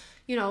that's,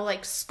 you know,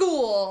 like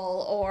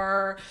school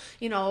or,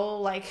 you know,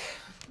 like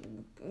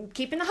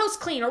keeping the house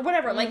clean or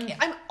whatever. Like,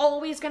 I'm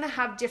always going to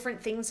have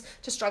different things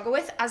to struggle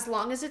with, as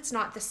long as it's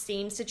not the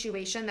same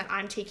situation that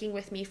I'm taking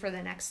with me for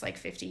the next like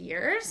 50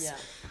 years. Yeah.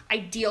 I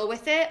deal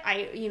with it.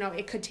 You know,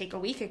 it could take a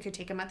week, it could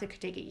take a month, it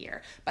could take a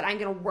year, but I'm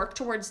going to work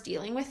towards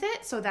dealing with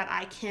it so that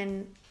I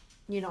can,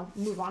 you know,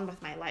 move on with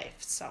my life.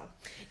 So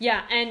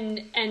yeah,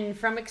 and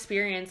from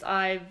experience,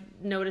 I've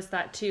noticed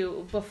that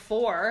too.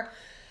 Before,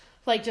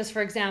 like, just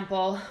for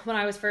example, when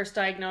I was first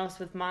diagnosed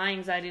with my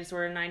anxiety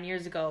disorder 9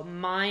 years ago,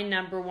 my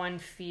number one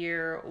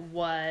fear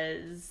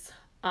was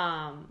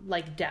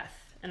like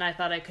death, and I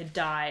thought I could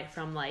die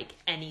from like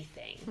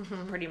anything.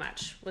 Pretty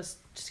much was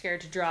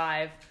scared to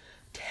drive,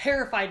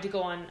 terrified to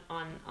go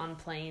on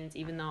planes,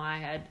 even though I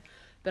had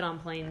been on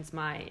planes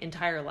my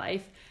entire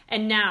life.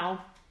 And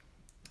now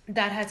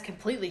that has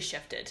completely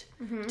shifted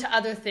to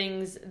other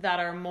things that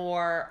are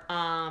more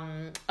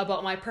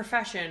about my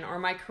profession or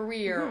my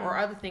career or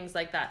other things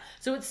like that.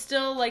 So it's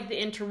still like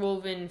the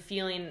interwoven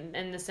feeling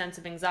and the sense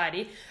of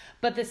anxiety,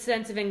 but the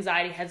sense of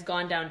anxiety has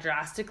gone down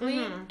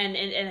drastically, and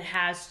it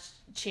has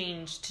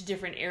changed to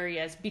different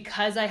areas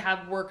because I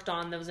have worked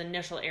on those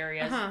initial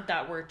areas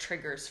that were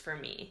triggers for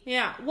me.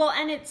 Yeah. Well,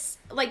 and it's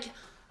like,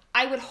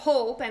 I would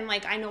hope, and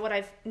like I know what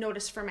I've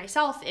noticed for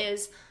myself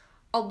is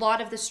a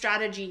lot of the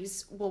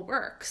strategies will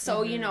work.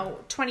 So, you know,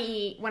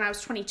 when I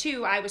was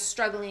 22, I was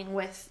struggling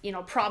with, you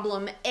know,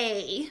 problem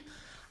A,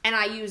 and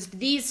I used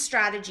these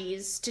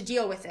strategies to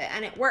deal with it,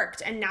 and it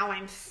worked. And now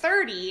I'm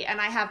 30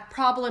 and I have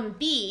problem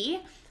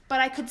B, but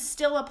I could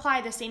still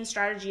apply the same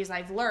strategies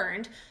I've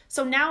learned.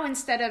 So now,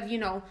 instead of, you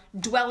know,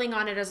 dwelling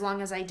on it as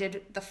long as I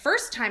did the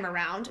first time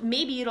around,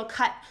 maybe it'll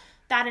cut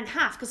that in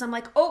half, because I'm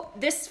like, oh,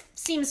 this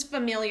seems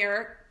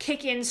familiar,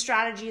 kick in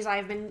strategies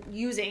I've been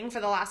using for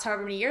the last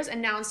however many years,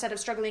 and now instead of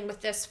struggling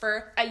with this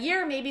for a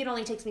year, maybe it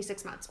only takes me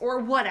 6 months or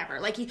whatever.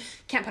 Like, you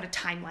can't put a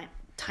time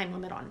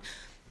limit on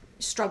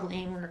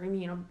struggling or,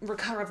 you know,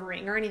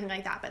 recovering or anything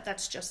like that, but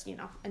that's just, you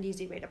know, an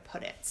easy way to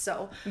put it.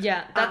 So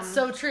yeah, that's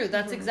so true.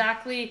 That's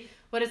exactly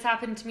what has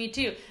happened to me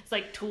too. It's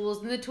like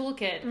tools in the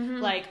toolkit.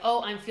 Like,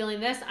 oh, I'm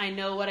feeling this, I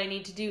know what I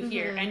need to do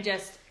here,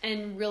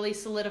 and really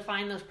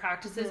solidifying those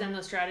practices and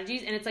those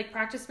strategies. And it's like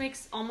practice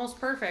makes almost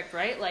perfect,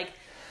 right? Like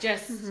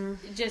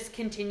just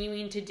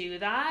continuing to do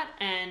that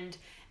and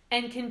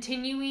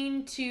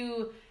continuing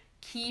to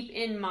keep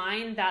in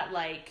mind that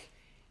like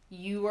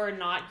you are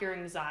not your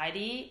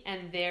anxiety,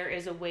 and there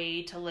is a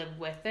way to live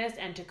with this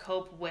and to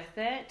cope with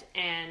it,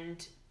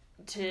 and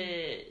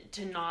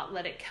to not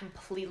let it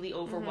completely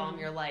overwhelm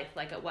your life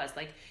like it was.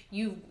 Like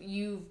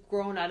you've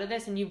grown out of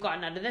this and you've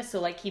gotten out of this, so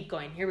like keep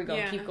going, here we go,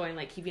 keep going,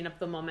 like keeping up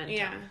the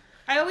momentum.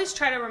 I always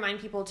try to remind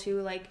people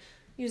too, like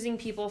using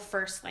people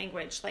first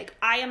language. Like,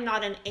 I am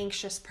not an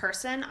anxious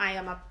person, I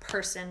am a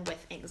person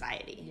with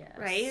anxiety.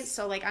 Right?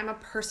 So like, I'm a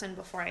person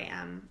before I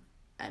am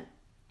an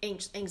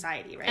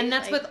anxiety, right? And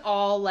that's like, with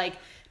all like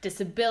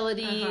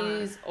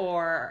disabilities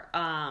or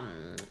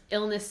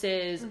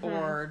illnesses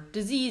or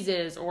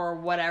diseases or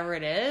whatever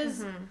it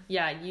is.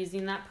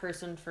 Using that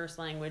person first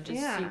language is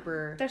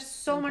super there's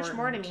so important. much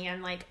more to me,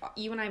 and like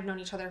you and I have known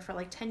each other for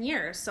like 10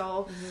 years,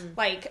 so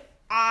like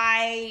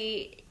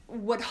I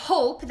would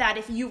hope that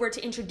if you were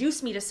to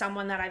introduce me to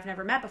someone that I've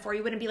never met before,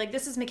 you wouldn't be like,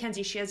 this is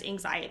Mackenzie, she has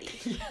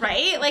anxiety,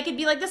 right? Like, it'd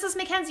be like, this is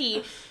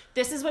Mackenzie,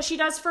 this is what she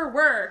does for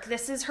work,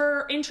 this is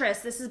her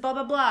interest, this is blah,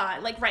 blah, blah.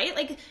 Like, right?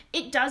 Like,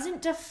 it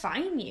doesn't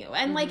define you.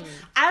 And like,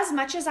 as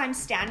much as I'm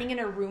standing in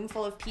a room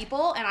full of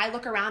people and I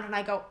look around and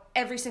I go,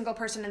 every single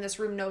person in this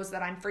room knows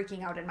that I'm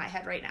freaking out in my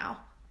head right now.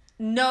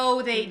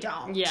 No, they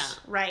don't. Yeah.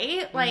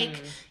 Right?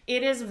 Like,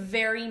 it is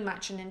very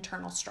much an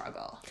internal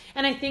struggle.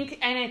 And I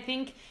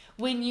think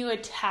when you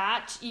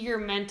attach your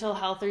mental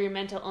health or your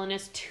mental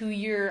illness to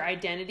your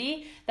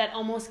identity, that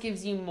almost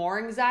gives you more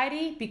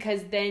anxiety,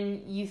 because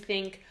then you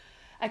think,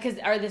 because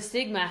the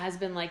stigma has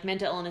been like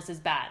mental illness is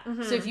bad.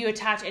 So if you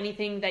attach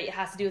anything that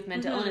has to do with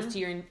mental illness to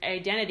your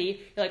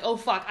identity, you're like, oh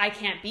fuck, I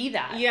can't be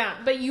that. Yeah.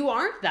 But you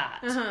aren't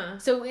that.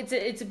 So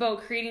it's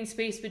about creating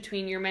space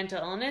between your mental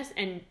illness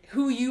and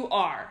who you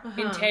are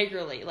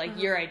integrally,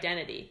 like your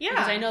identity. Yeah.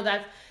 Because I know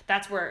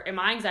that's where in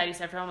my anxiety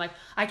stuff, I'm like,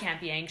 I can't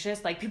be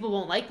anxious. Like, people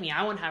won't like me.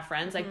 I won't have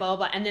friends. Like, blah,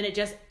 blah, blah. And then it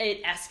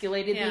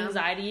escalated the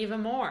anxiety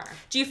even more.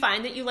 Do you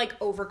find that you like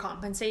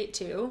overcompensate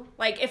too?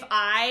 Like, if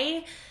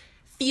I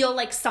feel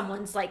like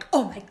someone's like,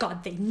 oh my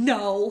God, they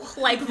know,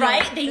 like,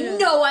 right? They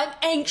know I'm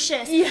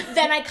anxious.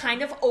 Then I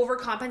kind of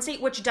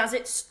overcompensate, which does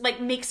it, like,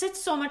 makes it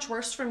so much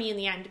worse for me in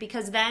the end,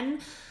 because then,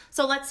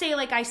 so let's say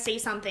like I say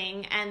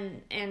something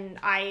and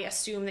I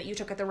assume that you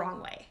took it the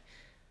wrong way.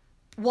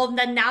 well,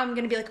 then now I'm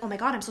going to be like, oh my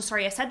God, I'm so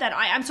sorry I said that.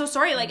 I'm so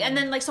sorry. Like, and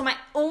then like, so my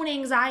own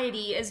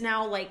anxiety is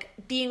now like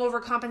being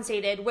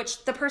overcompensated,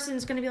 which the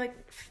person's going to be like,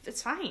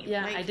 it's fine.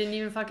 Yeah. Like, I didn't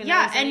even fucking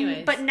notice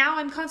anyways. But now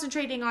I'm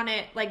concentrating on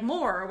it like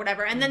more or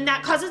whatever. And then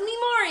that causes me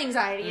more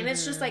anxiety. And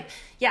it's just like,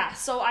 yeah.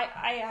 So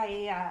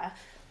I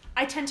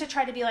tend to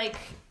try to be like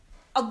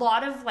a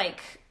lot of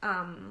like,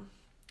 and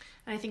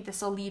I think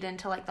this will lead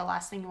into like the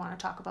last thing you want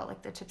to talk about,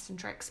 like the tips and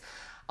tricks.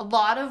 A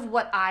lot of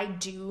what I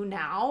do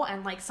now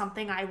and like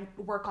something I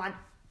work on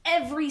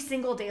every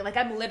single day, like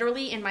I'm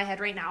literally in my head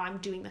right now, I'm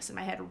doing this in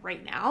my head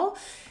right now,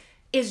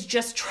 is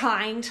just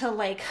trying to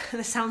like,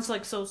 this sounds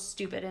like so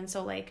stupid and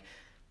so like,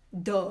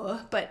 duh,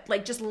 but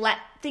like just let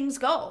things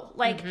go.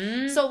 Like,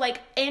 so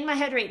like in my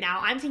head right now,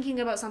 I'm thinking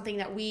about something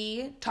that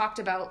we talked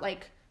about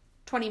like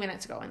 20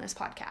 minutes ago in this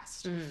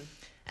podcast.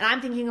 And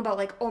I'm thinking about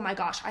like, oh my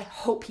gosh, I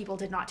hope people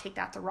did not take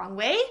that the wrong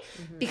way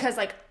because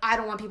like, I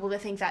don't want people to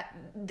think that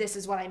this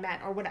is what I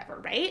meant or whatever,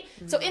 right?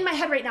 So in my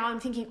head right now, I'm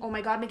thinking, oh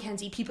my God,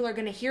 Mackenzie, people are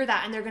going to hear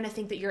that and they're going to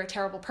think that you're a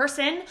terrible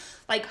person.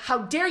 Like, how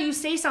dare you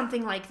say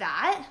something like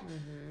that?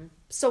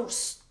 So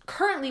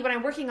currently what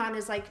I'm working on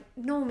is like,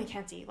 no,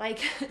 Mackenzie, like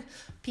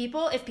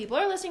if people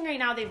are listening right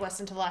now, they've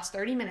listened to the last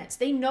 30 minutes.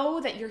 They know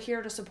that you're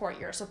here to support.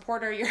 You're a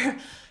supporter.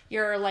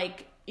 You're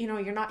like, you know,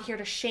 you're not here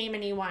to shame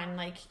anyone.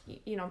 Like,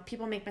 you know,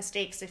 people make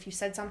mistakes. If you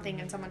said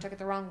something and someone took it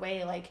the wrong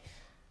way, like,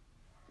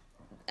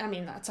 I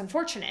mean, that's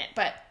unfortunate,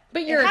 but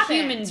you're a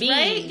human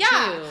being, right?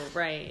 too,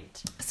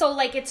 right? So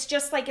like, it's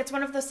just like, it's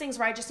one of those things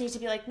where I just need to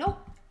be like, nope.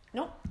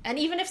 And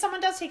even if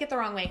someone does take it the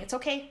wrong way, it's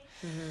okay.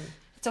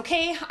 It's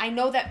okay. I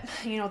know that,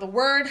 you know, the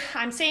word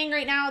I'm saying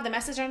right now, the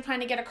message I'm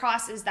trying to get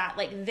across is that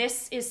like,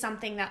 this is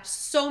something that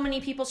so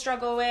many people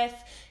struggle with.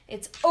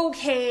 It's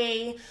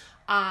okay.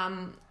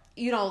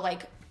 You know,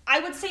 like, I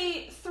would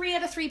say 3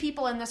 out of 3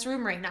 people in this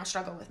room right now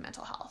struggle with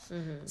mental health.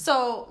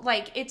 So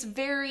like, it's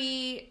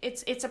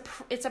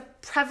a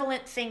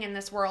prevalent thing in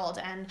this world.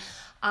 And,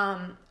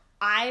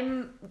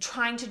 I'm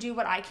trying to do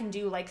what I can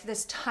do, like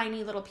this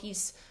tiny little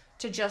piece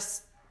to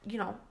just, you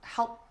know,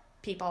 help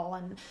people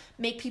and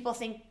make people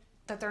think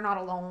that they're not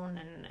alone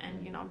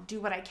and, you know,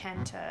 do what I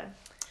can to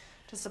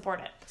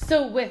support it.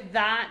 So with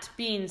that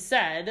being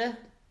said,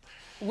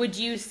 would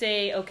you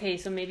say, okay,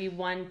 so maybe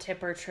one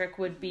tip or trick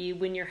would be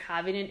when you're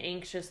having an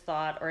anxious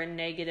thought or a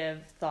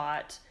negative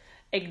thought,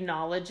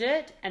 acknowledge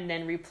it and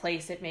then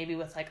replace it maybe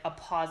with like a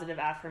positive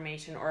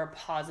affirmation or a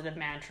positive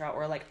mantra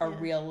or like a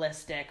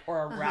realistic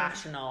or a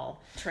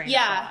rational train of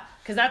thought.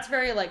 Because that's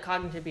very like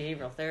cognitive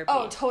behavioral therapy.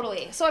 Oh,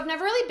 totally. So I've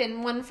never really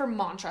been one for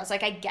mantras.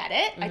 Like, I get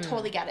it. I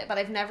totally get it. But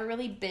I've never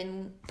really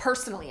been,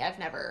 personally, I've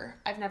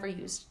never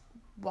used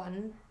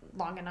one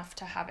long enough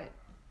to have it,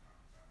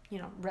 you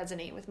know,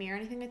 resonate with me or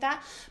anything like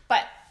that.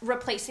 But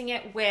replacing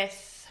it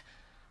with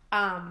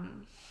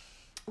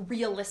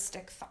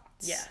realistic thoughts.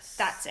 Yes.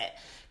 That's it.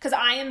 Because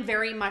I am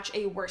very much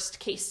a worst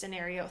case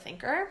scenario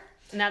thinker.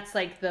 And that's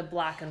like the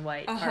black and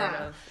white part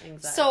of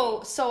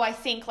anxiety. So I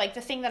think like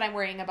the thing that I'm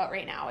worrying about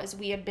right now is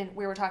we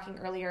were talking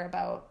earlier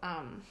about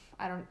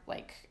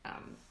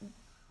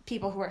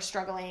people who are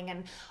struggling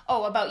and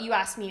about you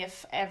asked me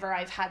if ever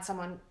I've had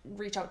someone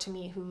reach out to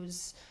me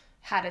who's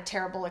had a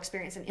terrible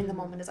experience and in the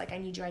moment is like, I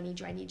need you.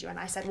 And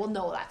I said, well,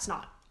 no, that's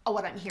not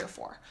what I'm here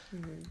for.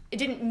 It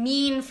didn't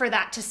mean for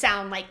that to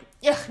sound like,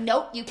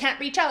 nope, you can't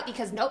reach out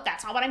because nope,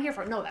 that's not what I'm here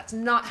for. No, that's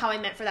not how I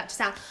meant for that to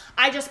sound.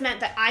 I just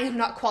meant that I am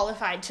not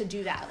qualified to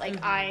do that. Like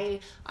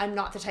I'm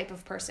not the type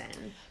of person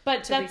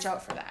to reach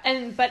out for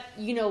that. But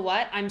you know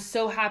what? I'm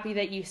so happy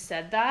that you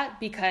said that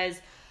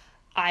because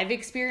I've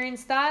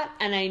experienced that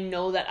and I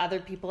know that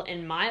other people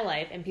in my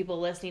life and people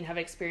listening have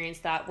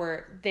experienced that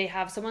where they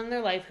have someone in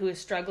their life who is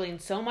struggling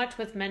so much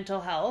with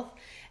mental health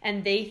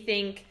and they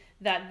think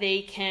that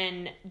they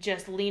can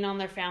just lean on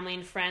their family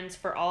and friends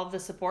for all of the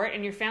support.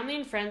 And your family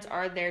and friends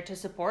are there to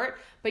support,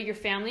 but your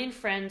family and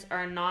friends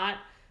are not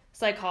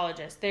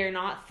psychologists. They're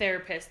not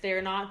therapists.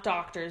 They're not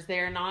doctors.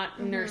 They're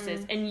not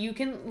nurses. And you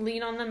can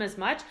lean on them as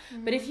much.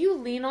 But if you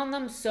lean on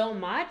them so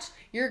much,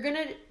 you're going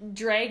to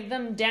drag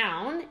them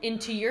down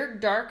into your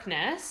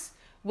darkness,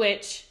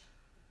 which,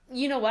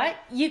 you know what?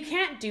 You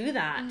can't do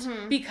that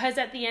because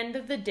at the end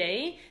of the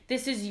day,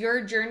 this is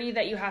your journey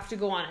that you have to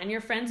go on and your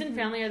friends and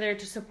family are there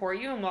to support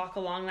you and walk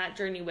along that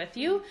journey with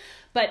you,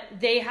 but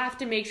they have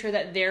to make sure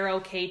that they're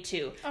okay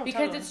too. Because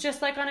totally. It's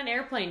just like on an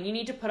airplane. You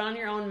need to put on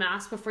your own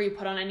mask before you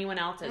put on anyone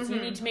else's. You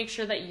need to make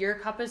sure that your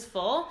cup is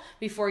full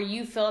before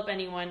you fill up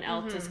anyone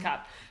else's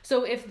cup.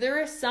 So if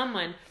there is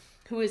someone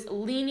who is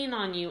leaning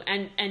on you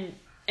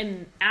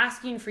and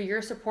asking for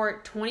your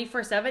support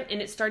 24/7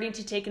 and it's starting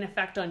to take an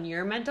effect on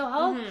your mental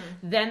health,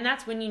 then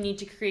that's when you need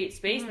to create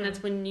space and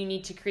that's when you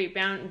need to create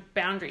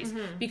boundaries.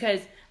 Because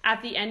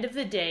at the end of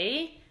the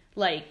day,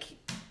 like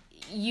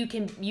you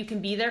can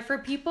be there for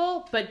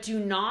people, but do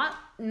not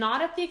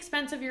at the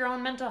expense of your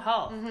own mental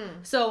health.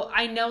 So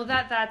I know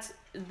that's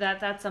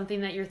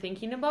something that you're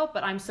thinking about,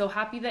 but I'm so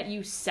happy that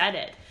you said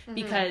it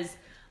because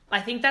I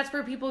think that's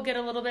where people get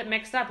a little bit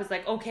mixed up. It's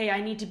like, okay, I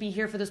need to be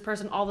here for this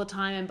person all the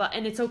time,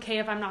 and it's okay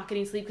if I'm not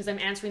getting sleep because I'm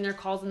answering their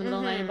calls in the middle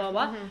of the night, and blah,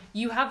 blah, blah.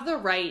 You have the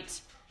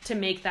right to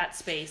make that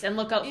space and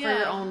look out for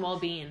your own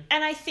well-being.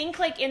 And I think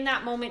like in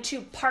that moment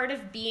too, part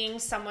of being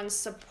someone's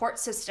support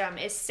system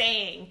is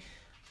saying,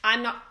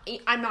 I'm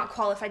not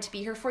qualified to be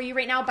here for you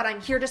right now, but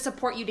I'm here to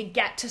support you to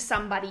get to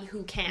somebody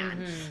who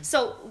can.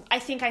 So I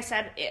think I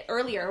said it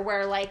earlier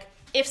where like,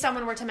 if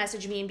someone were to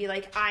message me and be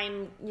like,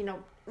 I'm,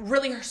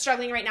 really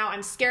struggling right now,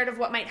 I'm scared of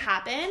what might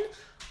happen,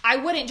 I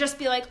wouldn't just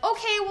be like,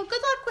 okay, well,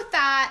 good luck with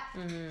that.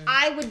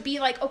 I would be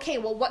like, okay,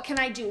 well, what can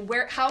I do?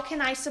 How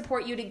can I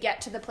support you to get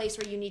to the place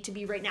where you need to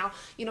be right now?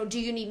 Do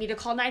you need me to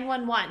call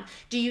 911?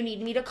 Do you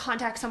need me to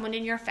contact someone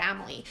in your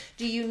family?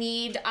 Do you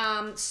need,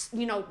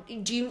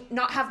 do you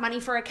not have money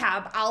for a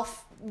cab? I'll,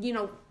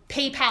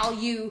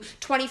 PayPal you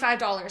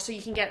 $25 so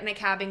you can get in a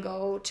cab and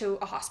go to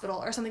a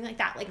hospital or something like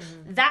that. Like,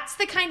 that's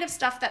the kind of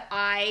stuff that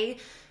I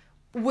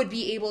would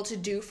be able to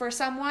do for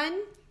someone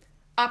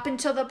up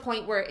until the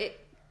point where it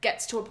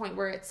gets to a point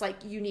where it's like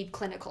you need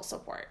clinical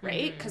support,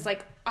 right? Because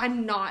like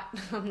I'm not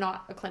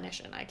a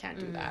clinician, I can't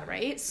do that,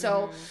 right?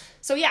 So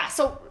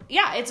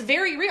yeah, it's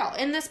very real.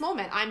 In this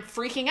moment I'm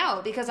freaking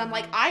out because I'm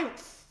like, I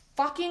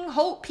fucking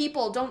hope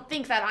people don't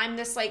think that I'm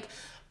this like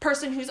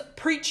person who's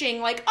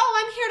preaching like,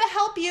 oh, I'm here to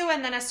help you,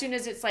 and then as soon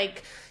as it's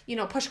like,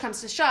 push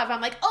comes to shove,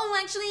 I'm like, oh,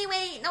 actually,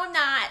 wait, no, I'm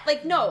not.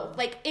 Like, no,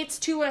 like, it's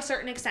to a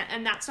certain extent,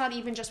 and that's not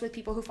even just with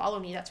people who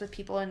follow me, that's with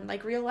people in,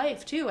 like, real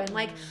life, too, and,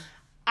 like,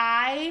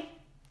 I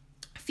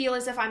feel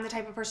as if I'm the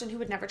type of person who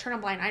would never turn a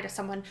blind eye to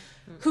someone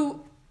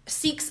who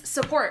seeks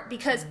support,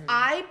 because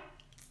I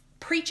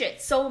preach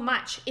it so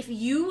much. If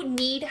you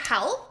need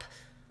help,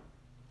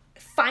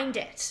 find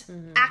it,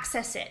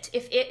 access it.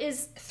 If it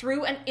is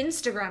through an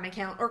Instagram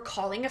account or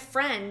calling a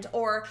friend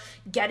or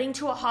getting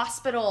to a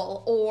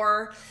hospital,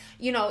 or,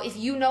 if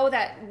you know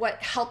that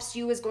what helps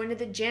you is going to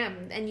the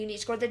gym and you need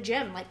to go to the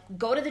gym, like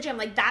go to the gym.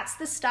 Like that's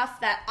the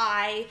stuff that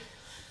I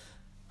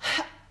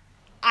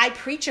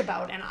preach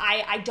about. And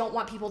I don't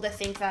want people to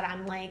think that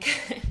I'm like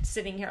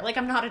sitting here, like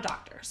I'm not a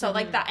doctor. So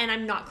like that, and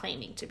I'm not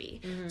claiming to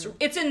be. So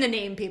it's in the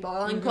name, people,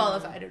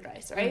 unqualified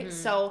advice, right?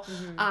 So,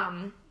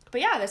 but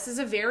yeah, this is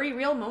a very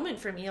real moment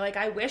for me. Like,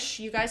 I wish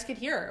you guys could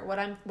hear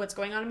what's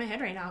going on in my head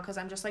right now, because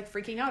I'm just like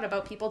freaking out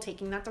about people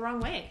taking that the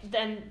wrong way.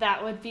 Then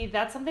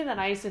that's something that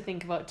I used to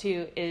think about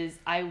too, is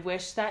I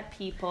wish that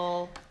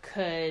people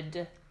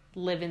could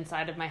live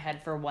inside of my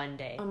head for one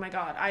day. Oh my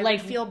God. I like,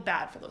 feel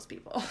bad for those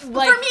people.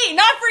 Like, for me,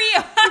 not for you.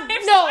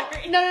 No.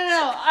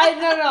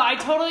 I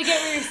totally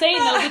get what you're saying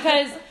though,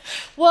 because,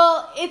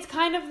 well, it's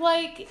kind of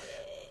like,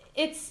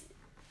 it's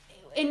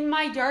in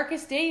my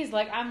darkest days,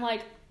 like, I'm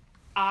like,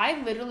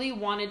 I literally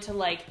wanted to,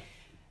 like,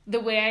 the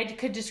way I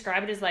could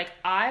describe it is like,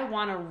 I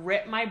want to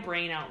rip my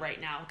brain out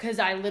right now because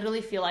I literally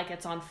feel like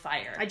it's on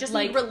fire. I just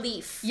like, need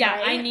relief. Yeah,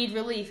 right? I need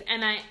relief.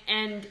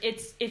 And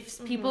it's,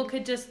 if people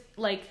could just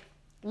like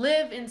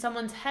live in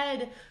someone's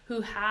head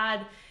who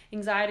had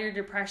anxiety or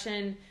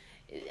depression,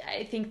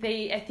 I think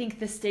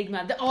the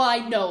stigma,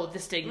 I know the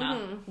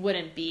stigma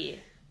wouldn't be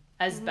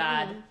as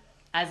bad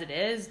as it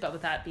is, but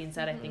with that being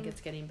said, I think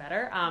it's getting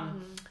better.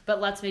 But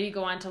let's maybe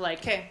go on to like,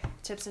 okay,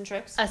 tips and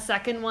tricks. A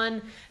second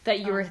one that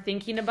you were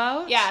thinking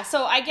about. Yeah,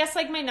 so I guess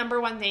like my number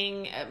one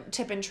thing,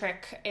 tip and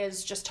trick,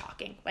 is just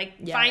talking.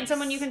 Like, find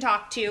someone you can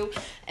talk to,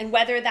 and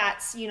whether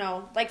that's,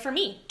 like for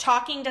me,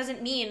 talking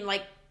doesn't mean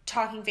like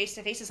talking face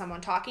to face to someone.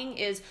 Talking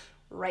is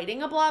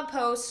writing a blog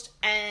post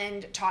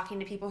and talking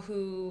to people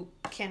who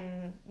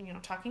can,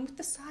 talking with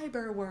the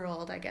cyber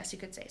world, I guess you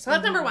could say. So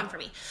that's number one for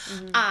me.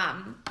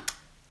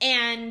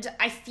 And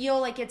I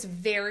feel like it's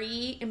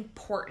very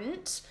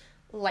important,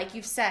 like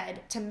you've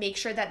said, to make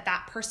sure that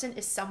that person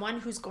is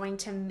someone who's going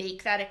to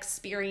make that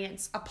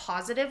experience a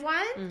positive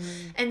one,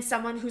 and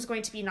someone who's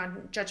going to be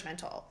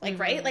non-judgmental. Like,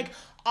 right? Like,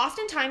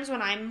 oftentimes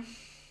when I'm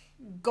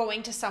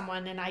going to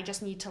someone and I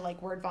just need to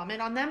like word vomit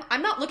on them,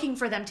 I'm not looking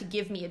for them to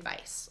give me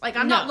advice. Like,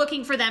 I'm not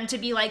looking for them to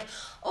be like,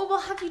 oh,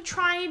 well, have you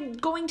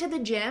tried going to the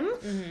gym?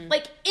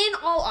 Like, in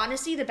all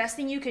honesty, the best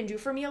thing you can do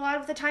for me a lot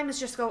of the time is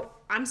just go,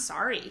 I'm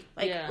sorry.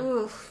 Like,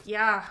 ooh,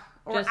 yeah.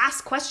 Or just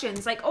ask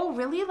questions like, oh,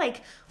 really?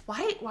 Like,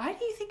 why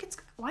do you think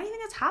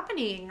it's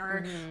happening?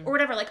 Or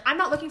whatever. Like, I'm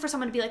not looking for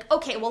someone to be like,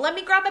 okay, well, let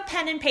me grab a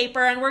pen and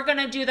paper and we're going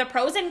to do the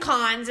pros and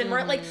cons. And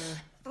we're like,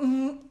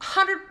 not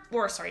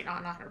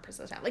 100% of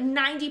the time, like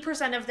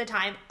 90% of the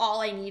time,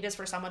 all I need is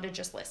for someone to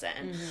just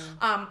listen.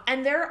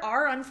 And there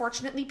are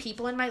unfortunately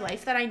people in my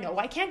life that I know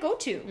I can't go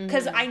to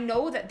because I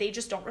know that they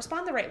just don't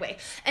respond the right way.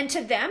 And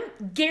to them,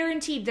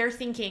 guaranteed, they're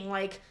thinking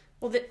like,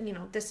 well,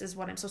 this is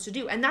what I'm supposed to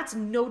do. And that's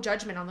no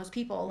judgment on those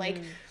people. Like,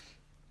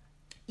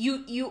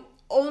 you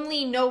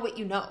only know what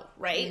you know,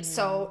 right?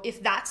 So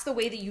if that's the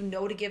way that you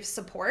know to give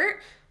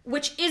support,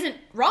 which isn't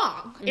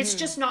wrong, it's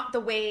just not the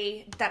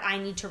way that I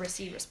need to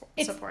receive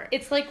support.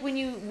 It's like when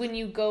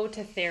you go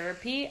to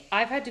therapy,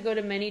 I've had to go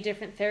to many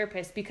different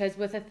therapists, because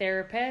with a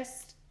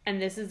therapist,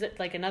 and this is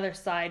like another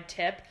side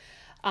tip,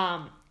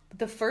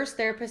 the first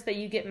therapist that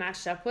you get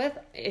matched up with,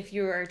 if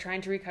you are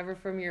trying to recover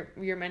from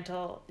your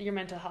mental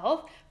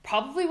health,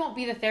 probably won't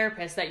be the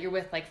therapist that you're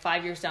with like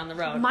 5 years down the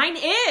road. Mine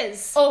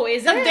is. Oh,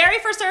 is the it? very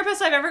first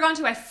therapist I've ever gone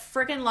to? I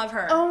freaking love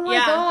her. Oh my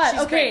God.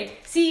 She's okay.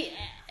 Great. See,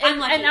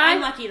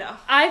 I'm lucky though.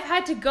 I've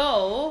had to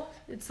go,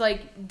 it's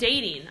like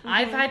dating.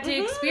 I've had to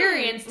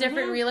experience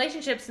different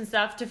relationships and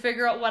stuff to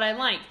figure out what I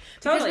like.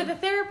 Because with a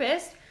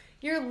therapist,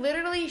 you're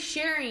literally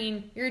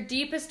sharing your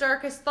deepest,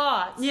 darkest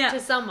thoughts to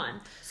someone.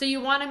 So you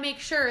want to make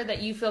sure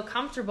that you feel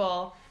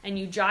comfortable and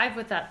you jive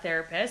with that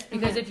therapist,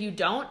 because if you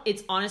don't,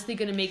 it's honestly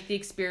going to make the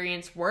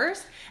experience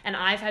worse. And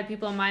I've had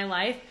people in my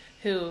life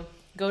who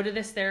go to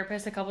this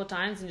therapist a couple of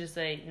times and just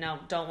say, no,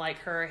 don't like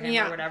her or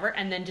him or whatever,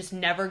 and then just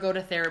never go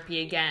to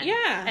therapy again.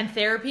 Yeah. And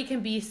therapy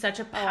can be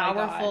such a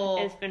powerful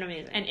it's been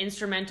amazing. And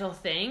instrumental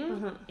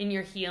thing in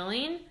your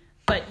healing,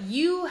 but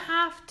you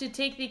have to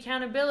take the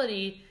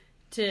accountability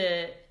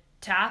to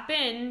tap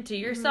in to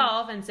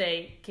yourself and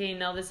say, okay,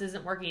 no, this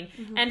isn't working,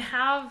 and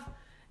have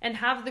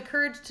the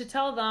courage to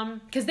tell them,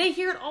 because they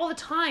hear it all the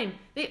time.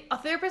 A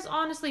therapist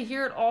honestly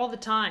hear it all the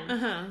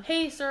time.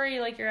 Hey,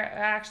 sorry, like we're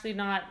actually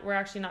not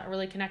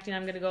really connecting.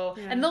 I'm gonna go,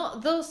 and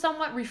they'll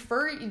somewhat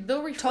refer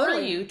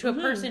you to a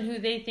person who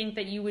they think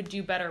that you would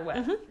do better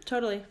with.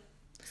 Totally.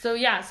 So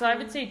I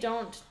would say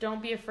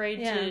don't be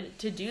afraid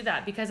to do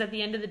that, because at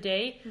the end of the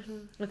day,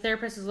 the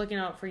therapist is looking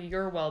out for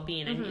your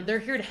well-being, and they're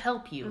here to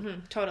help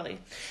you. Totally.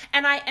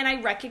 And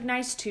I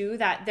recognize too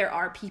that there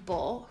are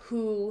people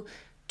who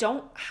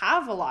don't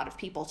have a lot of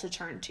people to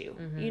turn to.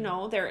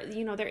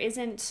 There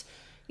isn't,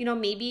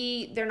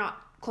 maybe they're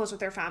not close with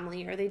their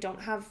family, or they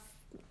don't have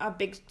a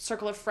big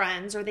circle of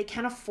friends, or they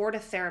can't afford a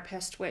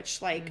therapist, which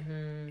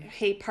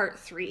hey, part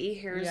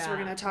 3, we're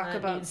going to talk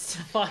about needs to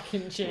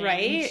fucking change.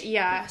 Right?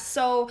 Yeah.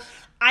 So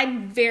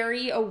I'm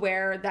very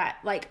aware that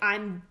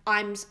I'm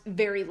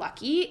very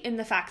lucky in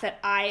the fact that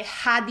I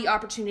had the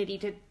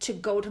opportunity to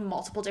go to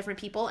multiple different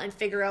people and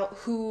figure out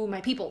who my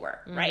people were,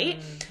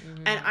 right?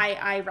 And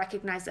I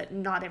recognize that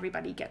not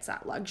everybody gets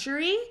that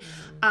luxury.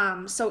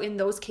 So in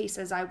those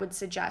cases, I would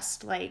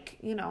suggest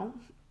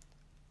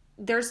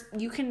there's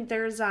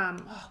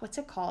what's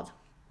it called?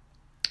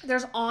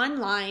 There's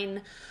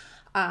online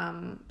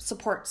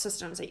support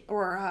systems,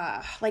 or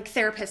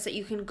therapists that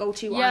you can go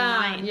to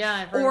online,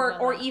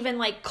 or even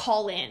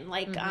call in,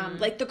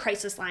 like the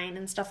crisis line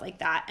and stuff like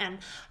that. And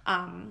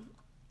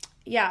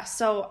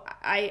so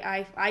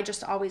I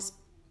just always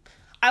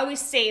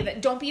say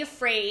that don't be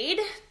afraid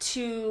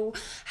to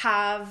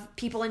have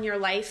people in your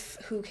life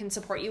who can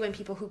support you and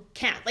people who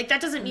can't.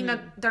 That doesn't mean that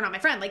they're not my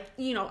friend.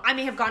 I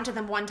may have gone to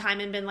them one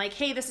time and been like,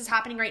 hey, this is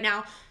happening right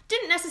now.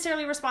 Didn't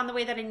necessarily respond the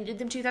way that I needed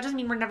them to. That doesn't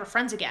mean we're never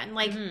friends again.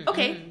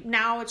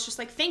 Now it's just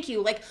thank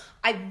you.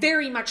 I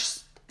very much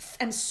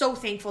am so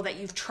thankful that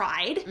you've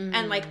tried.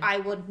 And I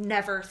would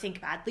never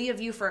think badly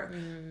of you for...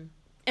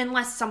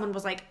 Unless someone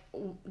was like,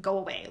 go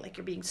away,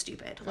 you're being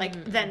stupid.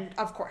 Then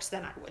of course,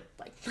 then I would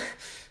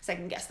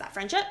second guess that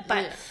friendship.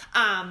 But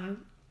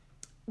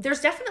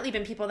there's definitely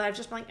been people that I've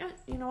just been like,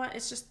 you know what?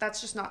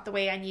 That's just not the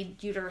way I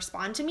need you to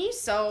respond to me.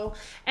 So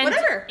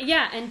whatever.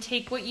 And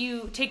take what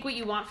you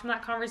want from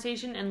that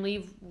conversation and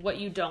leave what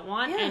you don't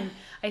want. And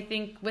I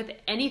think with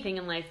anything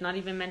in life, not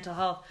even mental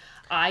health,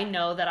 I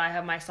know that I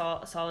have my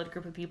solid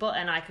group of people,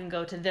 and I can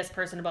go to this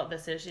person about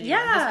this issue.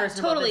 Yeah, this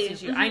person totally. About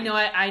this issue.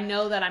 I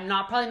know that I'm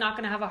probably not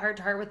going to have a heart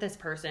to heart with this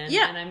person.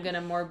 Yeah, and I'm going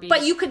to more be.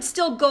 But you could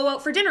still go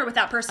out for dinner with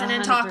that person 100%.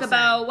 And talk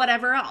about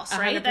whatever else,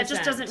 right? 100%. That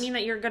just doesn't mean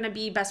that you're going to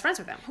be best friends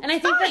with them. And I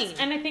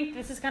think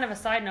this is kind of a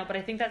side note, but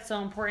I think that's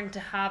so important to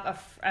have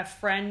a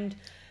friend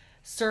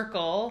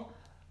circle,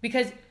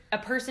 because a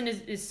person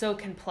is so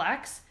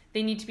complex.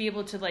 They need to be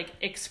able to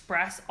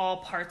express all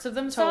parts of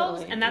themselves.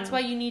 Totally. And that's why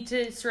you need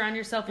to surround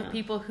yourself with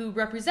people who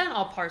represent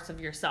all parts of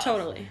yourself.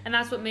 Totally. And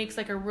that's what makes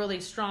a really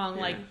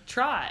strong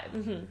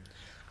tribe.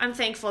 I'm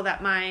thankful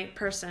that my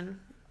person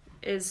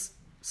is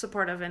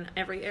supportive in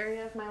every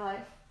area of my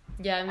life.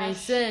 Yeah,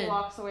 amazing. She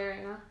walks away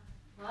right now.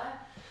 What?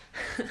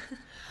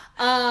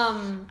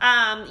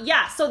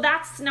 So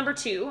that's number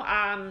 2.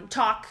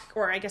 Talk,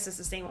 or I guess it's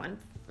the same one.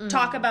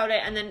 Talk about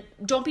it, and then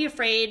don't be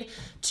afraid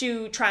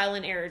to trial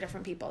and error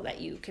different people that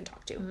you can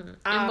talk to.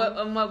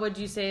 And what would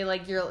you say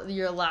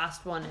your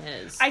last one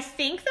is? I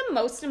think the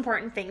most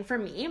important thing for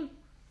me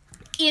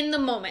in the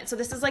moment, so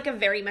this is a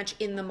very much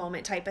in the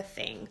moment type of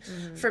thing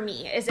for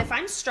me, is if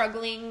I'm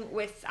struggling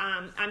with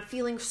I'm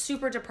feeling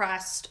super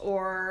depressed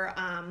or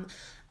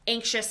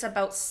anxious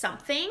about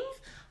something,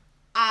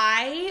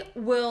 I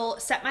will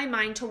set my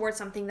mind towards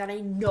something that I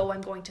know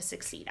I'm going to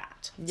succeed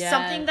at. Yeah,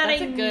 something that I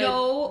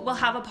know will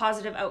have a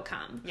positive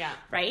outcome. Yeah.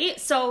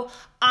 Right? So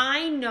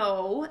I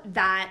know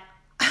that,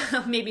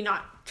 maybe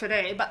not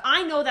today, but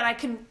I know that I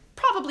can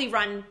probably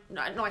run,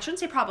 no, I shouldn't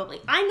say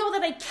probably. I know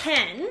that I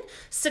can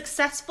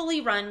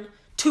successfully run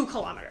 2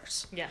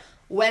 kilometers. Yeah.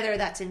 Whether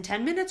that's in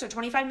 10 minutes or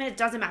 25 minutes,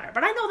 doesn't matter.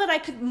 But I know that I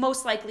could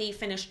most likely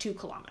finish 2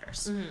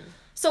 kilometers.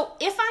 So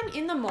if I'm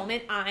in the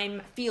moment,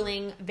 I'm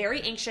feeling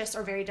very anxious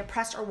or very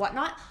depressed or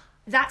whatnot,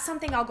 that's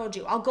something I'll go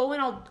do. I'll go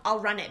and I'll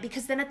run it,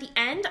 because then at the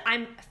end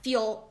I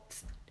feel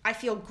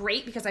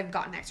great because I've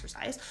gotten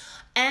exercise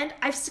and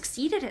I've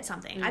succeeded at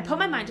something. I put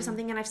my mind to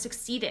something and I've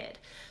succeeded.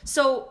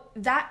 So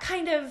that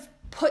kind of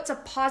puts a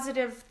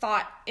positive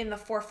thought in the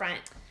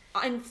forefront.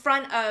 in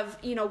front of,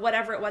 you know,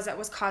 whatever it was that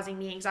was causing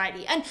me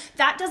anxiety. And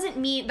that doesn't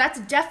mean, that's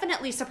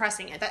definitely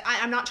suppressing it. That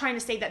I'm not trying to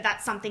say that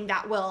that's something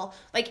that will,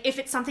 like, if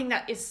it's something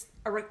that is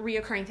a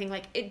reoccurring thing,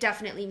 like, it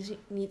definitely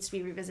needs to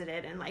be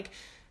revisited and, like,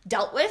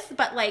 dealt with.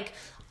 But, like,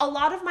 a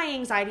lot of my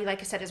anxiety, like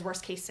I said, is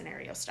worst case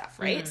scenario stuff,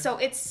 right? So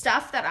it's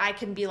stuff that I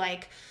can be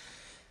like,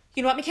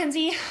 you know what,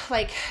 Mackenzie,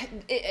 like,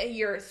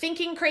 you're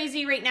thinking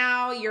crazy right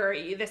now.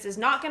 This is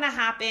not going to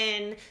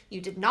happen. You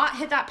did not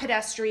hit that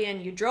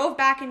pedestrian. You drove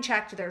back and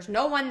checked. There's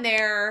no one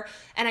there.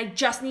 And I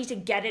just need to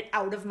get it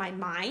out of my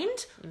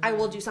mind. I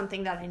will do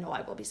something that I know I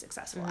will be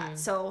successful at.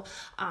 So,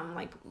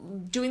 like,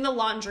 doing the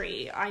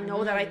laundry. I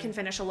know that I can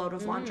finish a load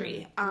of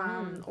laundry,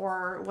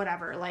 or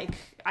whatever. Like,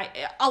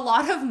 a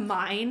lot of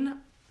mine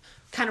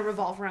kind of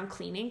revolve around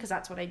cleaning, because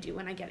that's what I do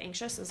when I get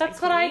anxious.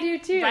 That's what I do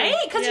too, right?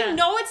 Because you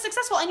know it's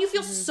successful and you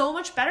feel so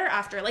much better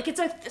after. Like, it's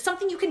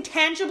something you can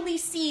tangibly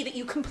see that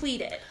you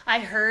completed. I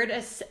heard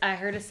a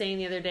saying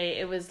the other day.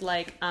 It was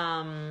like,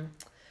 oh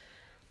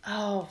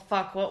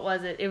fuck, what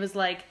was it? It was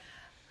like,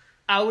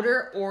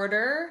 outer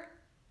order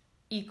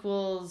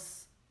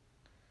equals,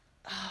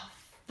 oh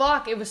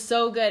fuck, it was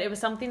so good. It was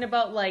something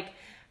about, like,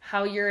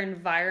 how your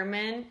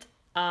environment,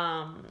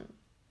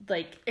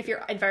 like, if your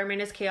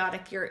environment is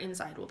chaotic, your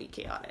inside will be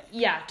chaotic.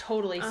 Yeah,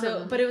 totally.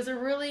 So, but it was a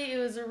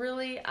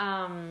really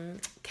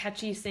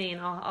catchy saying.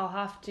 I'll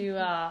have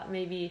to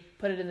maybe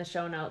put it in the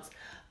show notes.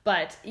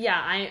 But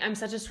yeah, I'm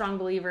such a strong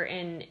believer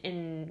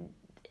in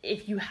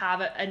if you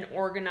have an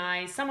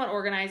somewhat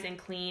organized and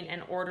clean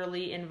and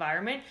orderly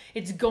environment,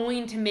 it's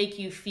going to make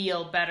you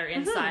feel better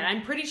inside.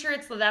 I'm pretty sure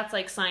that's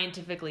like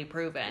scientifically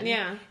proven.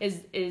 Yeah.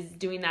 Is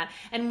doing that.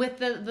 And with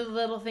the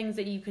little things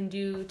that you can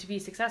do to be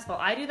successful,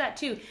 I do that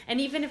too.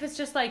 And even if it's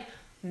just like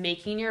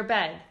making your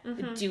bed,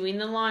 doing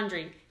the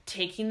laundry,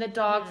 taking the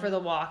dog for the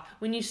walk,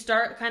 when you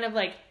start kind of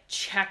like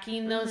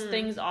checking those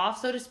things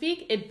off, so to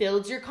speak, it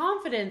builds your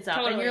confidence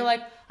up. And you're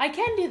like, I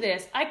can do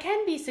this. I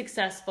can be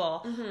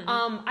successful.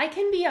 I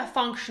can be a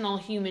functional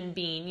human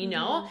being, you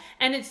know?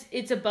 And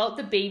it's about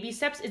the baby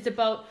steps. It's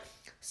about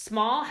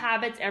small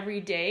habits every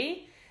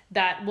day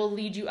that will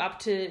lead you up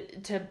to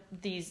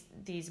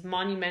these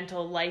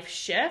monumental life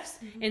shifts,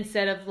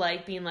 instead of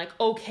like being like,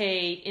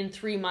 okay, in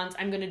 3 months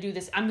I'm going to do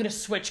this. I'm going to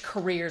switch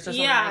careers or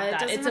something like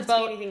that. It's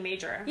about anything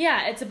major.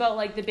 Yeah, it's about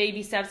like the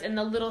baby steps and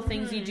the little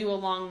things you do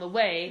along the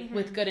way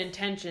with good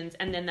intentions,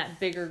 and then that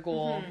bigger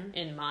goal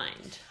in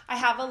mind. I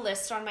have a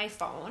list on my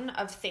phone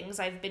of things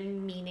I've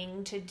been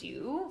meaning to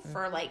do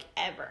for like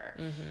ever.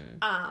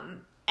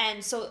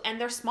 And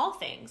they're small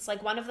things.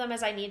 Like, one of them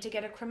is I need to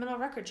get a criminal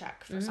record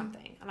check for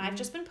something. And I've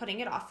just been putting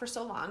it off for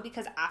so long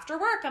because after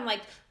work, I'm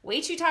like way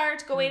too tired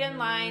to go wait in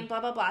line, blah,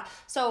 blah, blah.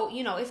 So,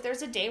 you know, if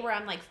there's a day where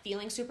I'm like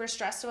feeling super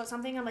stressed about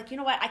something, I'm like, you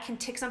know what? I can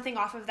tick something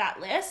off of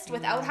that list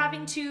without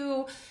having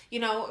to, you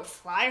know,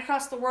 fly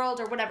across the world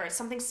or whatever. It's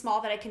something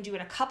small that I can do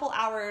in a couple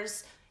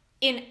hours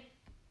in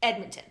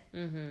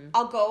Edmonton.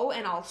 I'll go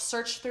and I'll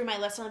search through my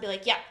list and I'll be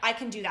like, yeah, I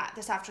can do that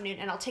this afternoon,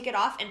 and I'll tick it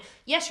off. And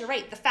yes, you're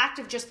right. The fact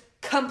of just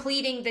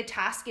completing the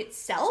task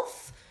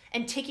itself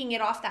and ticking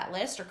it off that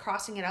list or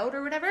crossing it out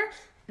or whatever,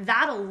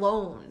 that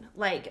alone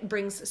like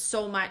brings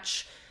so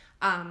much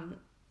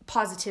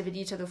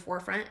positivity to the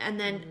forefront. And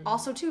then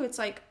also too, it's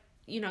like,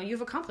 you know,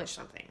 you've accomplished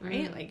something,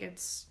 right? Like,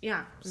 it's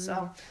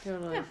so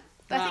Totally. yeah.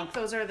 I think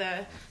those are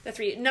the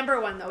three.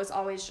 Number one, though, is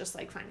always just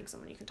like finding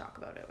someone you can talk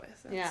about it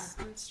with.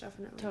 That's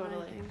definitely totally.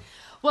 my thing.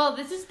 Well,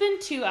 this has been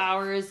 2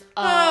 hours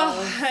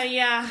of...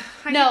 yeah.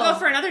 I can go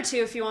for another 2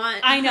 if you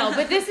want. I know,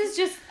 but this is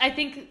just, I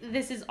think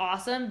this is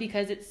awesome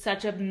because it's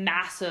such a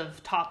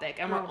massive topic,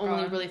 and we're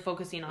only really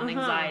focusing on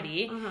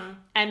anxiety.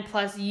 And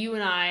plus, you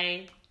and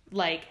I,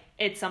 like,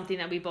 it's something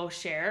that we both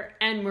share,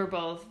 and we're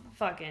both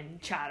fucking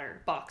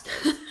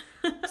chatterboxes.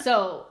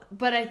 So,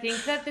 but I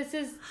think that this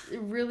is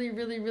really,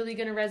 really, really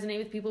going to resonate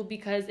with people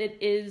because it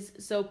is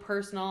so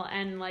personal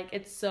and like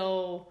it's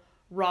so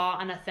raw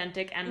and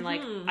authentic, and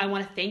like I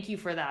want to thank you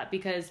for that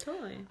because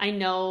I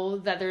know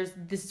that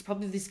this is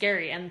probably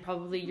scary and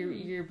probably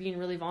you're being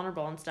really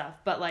vulnerable and stuff,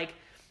 but like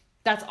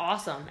that's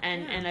awesome,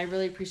 and I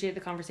really appreciate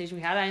the conversation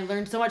we had. I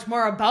learned so much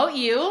more about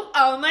you.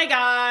 Oh my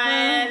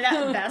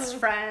god, best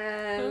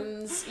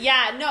friends.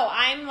 Yeah, no,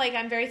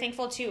 I'm very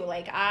thankful too.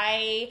 Like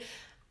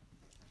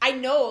I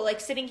know,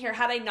 like, sitting here,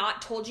 had I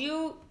not told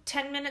you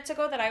 10 minutes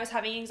ago that I was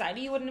having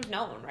anxiety, you wouldn't have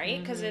known,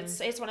 right? Because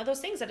it's one of those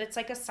things that it's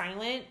like a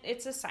silent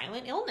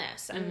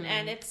illness,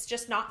 and it's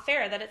just not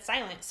fair that it's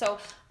silent. So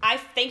I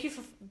thank you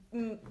for,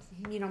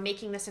 you know,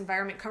 making this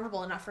environment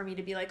comfortable enough for me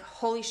to be like,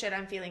 holy shit,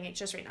 I'm feeling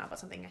anxious right now about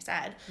something I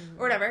said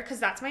or whatever,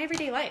 because that's my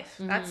everyday life.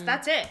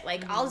 That's it.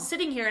 Like, I'll be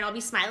sitting here and I'll be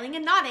smiling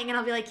and nodding and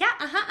I'll be like, yeah,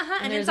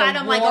 and inside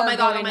I'm like, oh my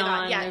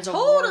god. Yeah, there's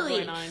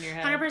totally.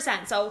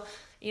 100%. So,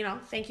 you know,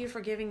 thank you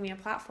for giving me a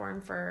platform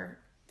for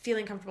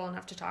feeling comfortable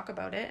enough to talk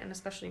about it, and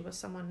especially with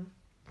someone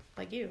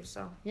like you,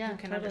 so Yeah, you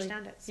can totally.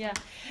 understand it. So. Yeah.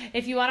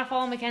 If you want to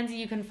follow Mackenzie,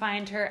 you can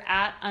find her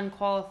at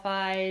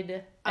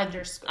Unqualified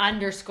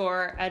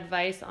 _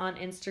 advice on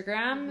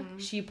Instagram.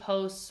 She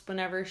posts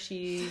whenever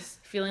she's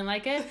feeling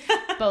like it,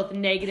 both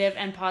negative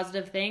and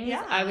positive things.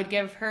 Yeah. I would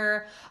give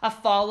her a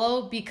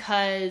follow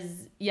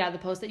because, the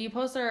posts that you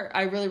post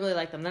I really, really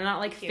like them. They're not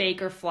like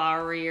fake or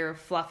flowery or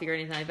fluffy or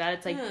anything like that.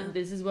 It's like,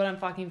 this is what I'm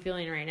fucking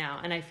feeling right now.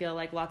 And I feel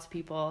like lots of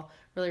people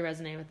really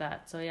resonate with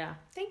that. So yeah.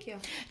 Thank you.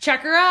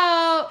 Check her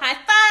out. High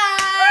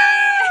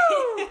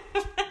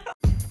five!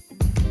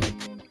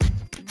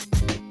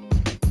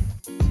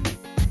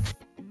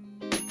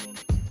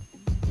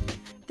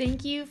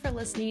 Thank you for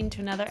listening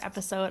to another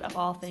episode of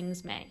All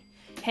Things May.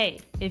 Hey,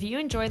 if you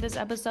enjoyed this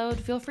episode,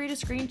 feel free to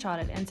screenshot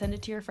it and send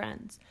it to your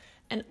friends.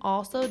 And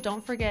also,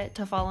 don't forget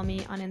to follow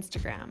me on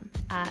Instagram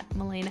at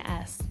Milena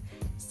S.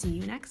 See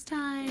you next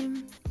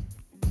time.